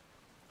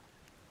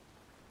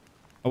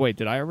 Oh wait,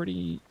 did I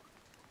already...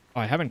 Oh,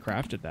 I haven't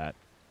crafted that.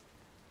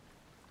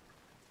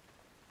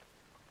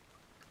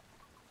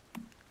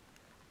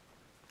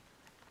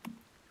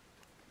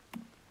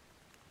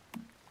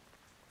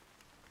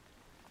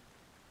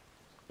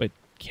 But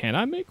can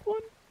I make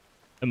one?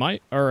 Am I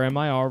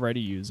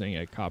already using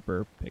a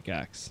copper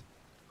pickaxe?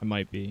 I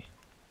might be.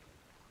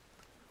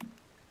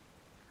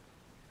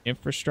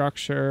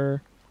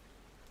 Infrastructure.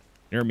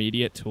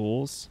 Intermediate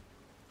tools.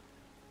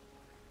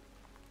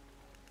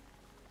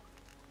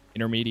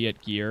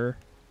 Intermediate gear.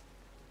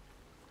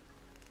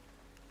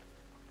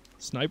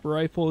 Sniper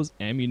rifles,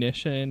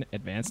 ammunition,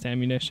 advanced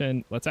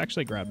ammunition. Let's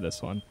actually grab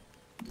this one.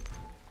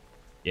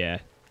 Yeah.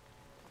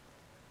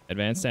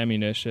 Advanced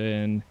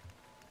ammunition.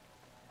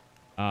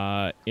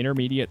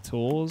 Intermediate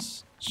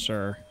tools.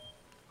 Sure.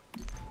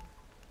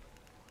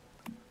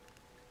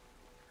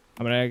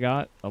 How many I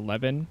got?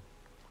 11.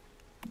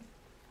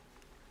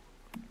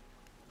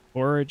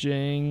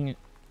 Foraging.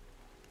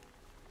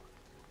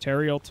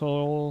 Material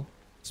tool.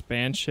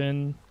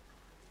 Expansion.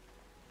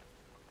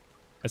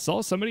 I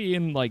saw somebody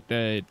in like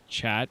the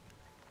chat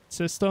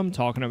system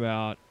talking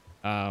about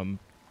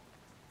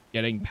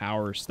getting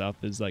power stuff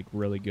is like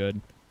really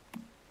good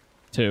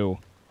too.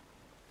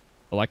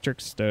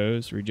 Electric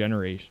stoves,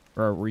 regeneration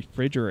or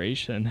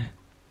refrigeration.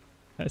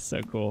 That's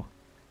so cool.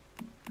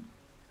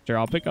 Sure,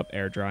 I'll pick up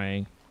air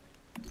drying.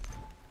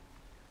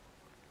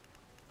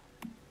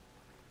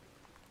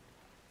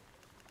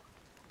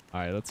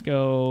 All right, let's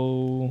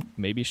go.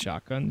 Maybe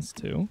shotguns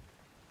too.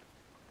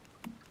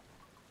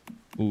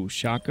 Ooh,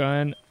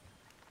 shotgun,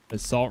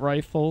 assault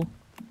rifle.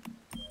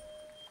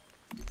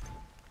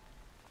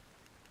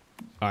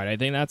 All right, I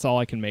think that's all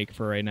I can make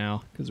for right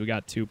now because we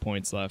got 2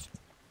 points left.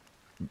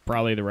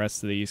 Probably the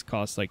rest of these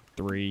cost like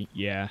 3.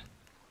 Yeah.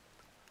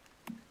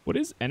 What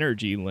is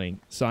energy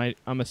link? So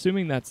I'm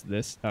assuming that's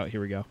this. Oh,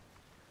 here we go.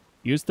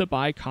 Use to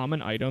buy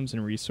common items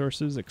and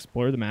resources,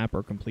 explore the map,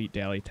 or complete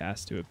daily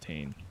tasks to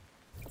obtain.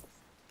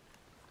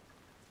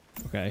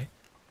 Okay.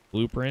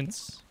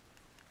 Blueprints.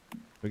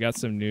 We got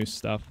some new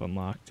stuff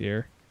unlocked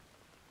here.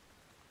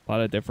 A lot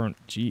of different...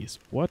 Jeez,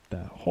 what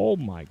the... Oh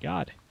my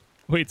god.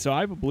 Wait, so I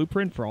have a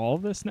blueprint for all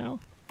of this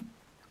now?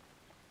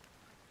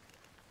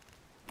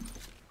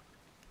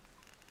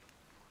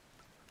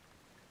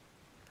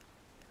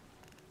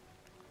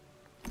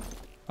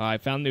 I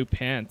found new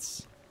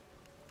pants.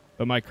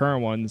 But my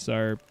current ones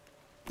are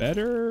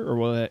better? Or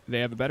will they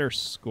have a better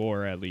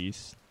score at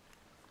least?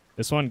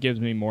 This one gives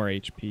me more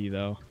HP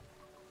though.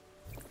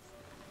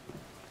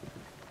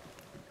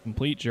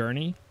 Complete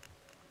journey.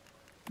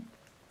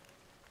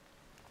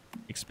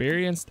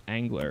 Experienced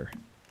angler.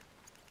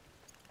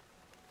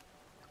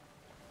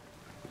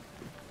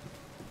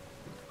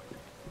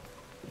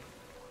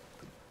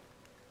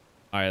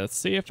 Alright, let's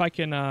see if I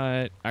can,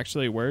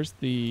 actually, where's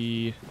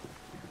the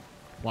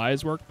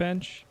supplies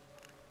workbench?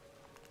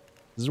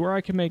 This is where I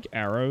can make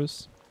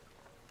arrows.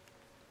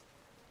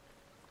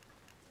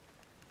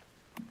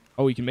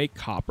 Oh, we can make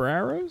copper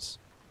arrows?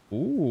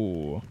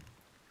 Ooh.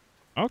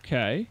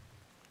 Okay.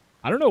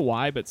 I don't know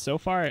why, but so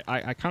far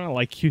I kind of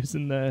like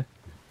using the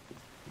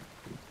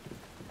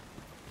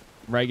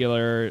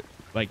regular,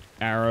 like,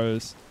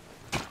 arrows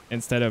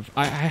instead of...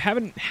 I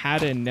haven't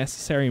had a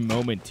necessary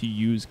moment to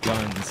use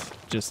guns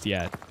just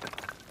yet.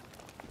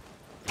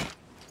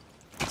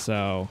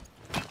 So,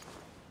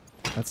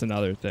 That's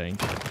another thing.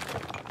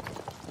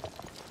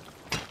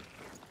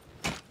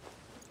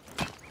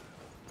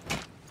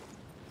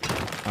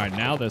 Alright,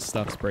 now this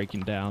stuff's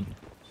breaking down.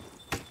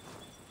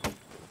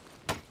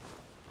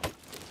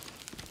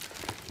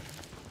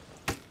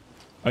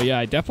 Oh yeah,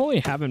 I definitely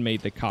haven't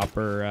made the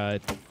copper.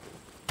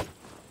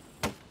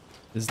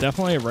 This is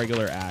definitely a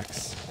regular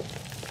axe.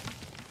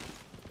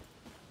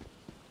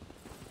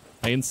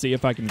 I can see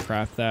if I can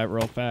craft that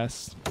real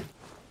fast.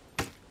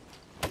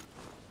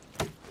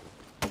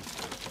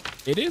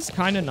 It is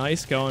kind of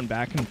nice going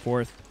back and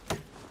forth.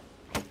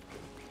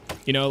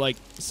 You know, like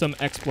some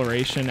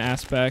exploration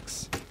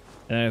aspects.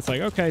 And it's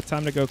like, okay,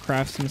 time to go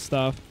craft some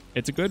stuff.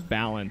 It's a good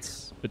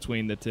balance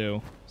between the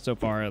two, so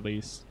far at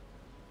least.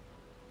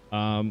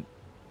 All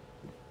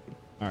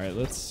right,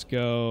 let's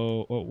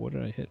go. Oh, what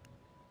did I hit?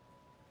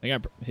 I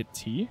think I hit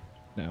T?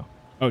 No.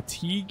 Oh,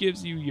 T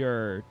gives you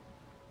your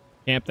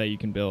camp that you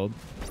can build.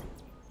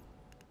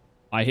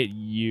 I hit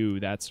U,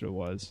 that's what it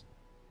was.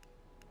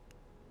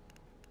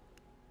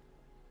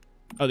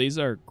 Oh, these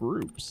are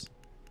groups.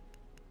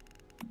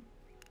 Oh,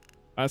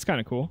 that's kind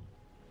of cool.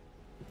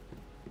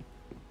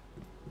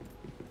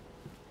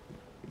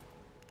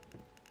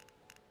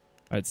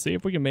 Let's see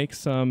if we can make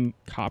some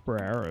copper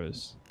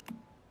arrows.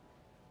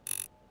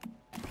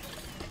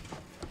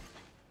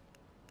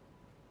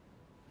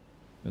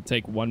 It'll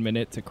take 1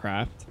 minute to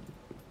craft.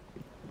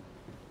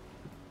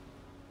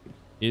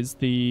 Is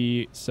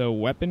the... So,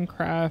 weapon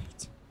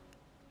craft...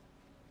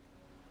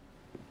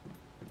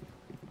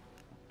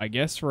 I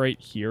guess right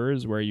here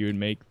is where you would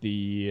make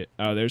the...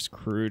 Oh, there's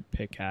crude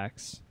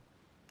pickaxe.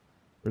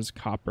 Where's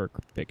copper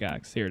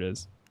pickaxe? Here it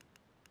is.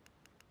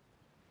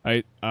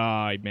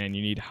 Man,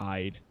 you need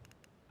hide.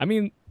 I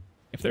mean,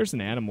 if there's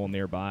an animal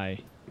nearby,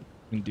 you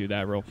can do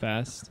that real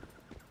fast.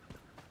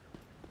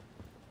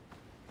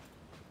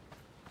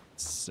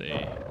 Let's see.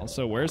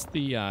 Also, where's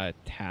the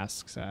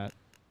tasks at?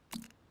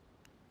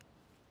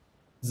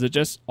 Does it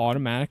just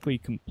automatically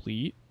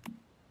complete?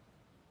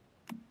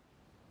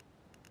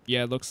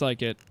 Yeah, it looks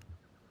like it.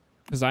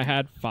 Because I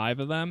had 5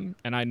 of them,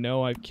 and I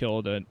know I've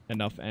killed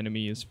enough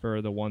enemies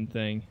for the one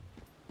thing.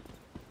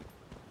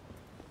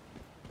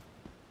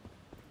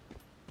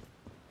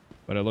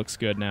 But it looks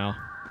good now.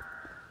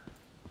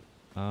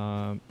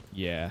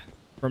 Yeah.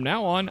 From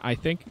now on, I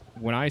think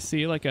when I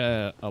see like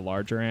a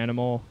larger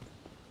animal,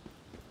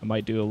 I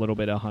might do a little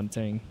bit of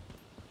hunting.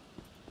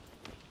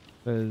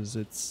 Because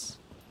it's...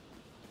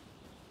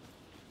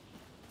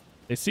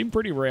 They seem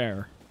pretty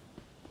rare.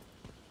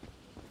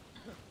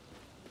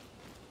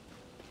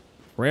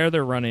 Rare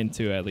to run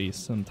into, at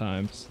least,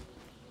 sometimes.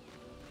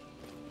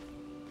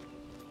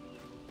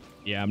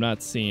 Yeah, I'm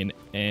not seeing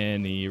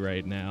any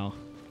right now.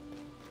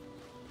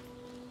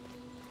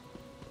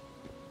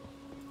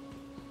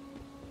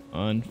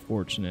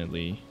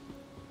 Unfortunately.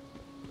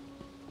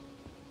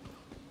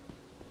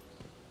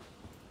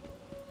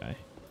 Okay.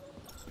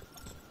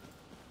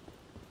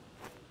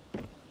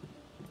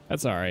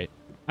 That's alright.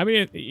 I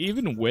mean,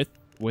 even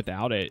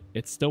without it,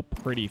 it's still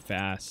pretty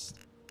fast.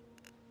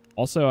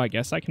 Also, I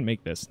guess I can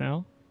make this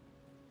now.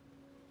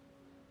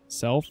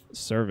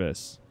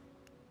 Self-service.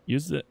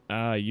 Used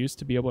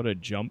to be able to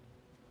jump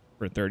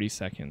for 30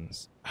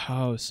 seconds.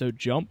 Oh, so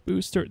jump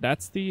booster.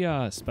 That's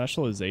the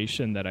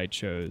specialization that I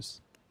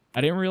chose. I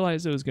didn't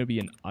realize it was going to be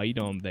an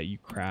item that you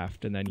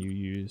craft and then you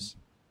use.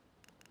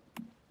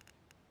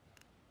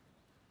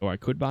 Oh, I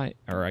could buy,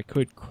 or I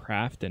could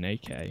craft an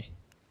AK.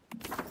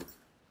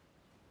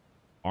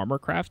 Armor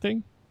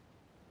crafting?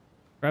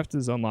 Craft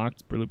is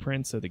unlocked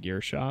blueprints at the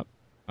gear shop.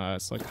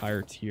 It's like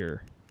higher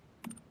tier.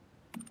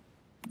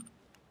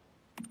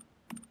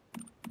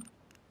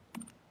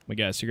 I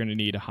guess you're going to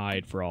need a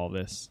hide for all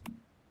this.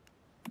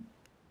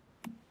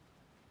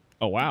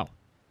 Oh, wow.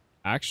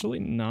 Actually,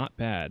 not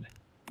bad.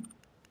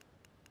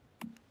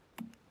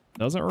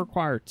 Doesn't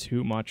require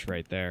too much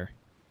right there.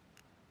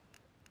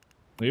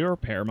 Will you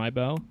repair my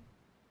bow?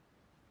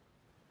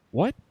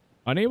 What?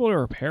 Unable to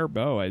repair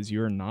bow as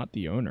you're not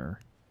the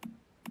owner.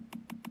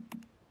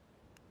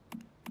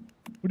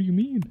 What do you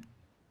mean?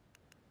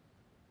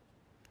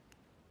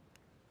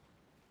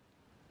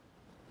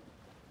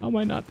 How am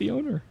I not the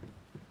owner?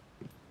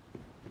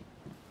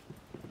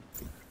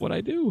 What'd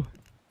I do?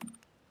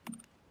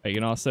 You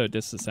can also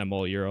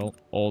disassemble your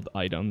old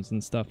items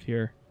and stuff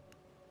here.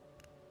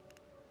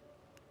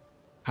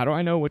 How do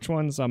I know which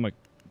ones I'm a...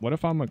 What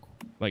if I'm a...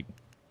 Like,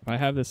 if I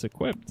have this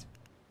equipped?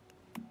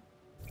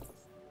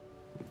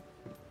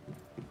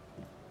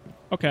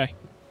 Okay.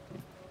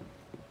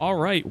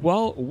 Alright,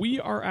 well, we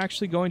are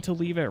actually going to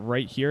leave it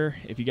right here.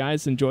 If you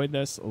guys enjoyed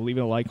this, leave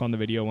a like on the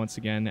video once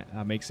again.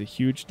 That makes a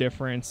huge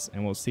difference,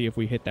 and we'll see if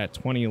we hit that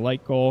 20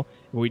 like goal.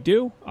 If we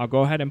do, I'll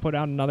go ahead and put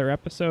out another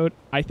episode.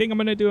 I think I'm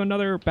going to do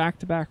another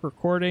back-to-back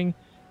recording,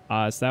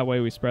 so that way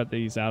we spread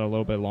these out a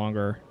little bit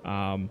longer.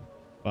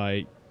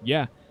 But,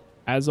 yeah.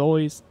 As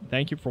always,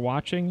 thank you for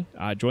watching.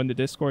 Join the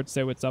Discord,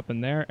 say what's up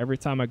in there. Every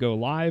time I go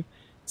live,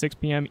 6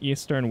 p.m.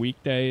 Eastern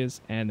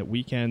weekdays, and the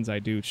weekends I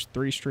do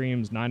 3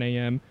 streams, 9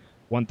 a.m.,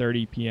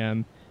 1:30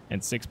 p.m.,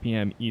 and 6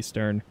 p.m.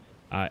 Eastern.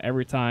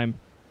 Every time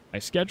I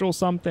schedule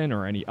something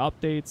or any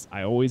updates,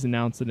 I always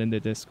announce it in the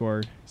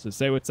Discord. So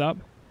say what's up.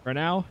 For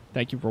now,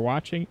 thank you for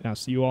watching, and I'll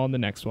see you all in the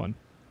next one.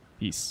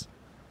 Peace.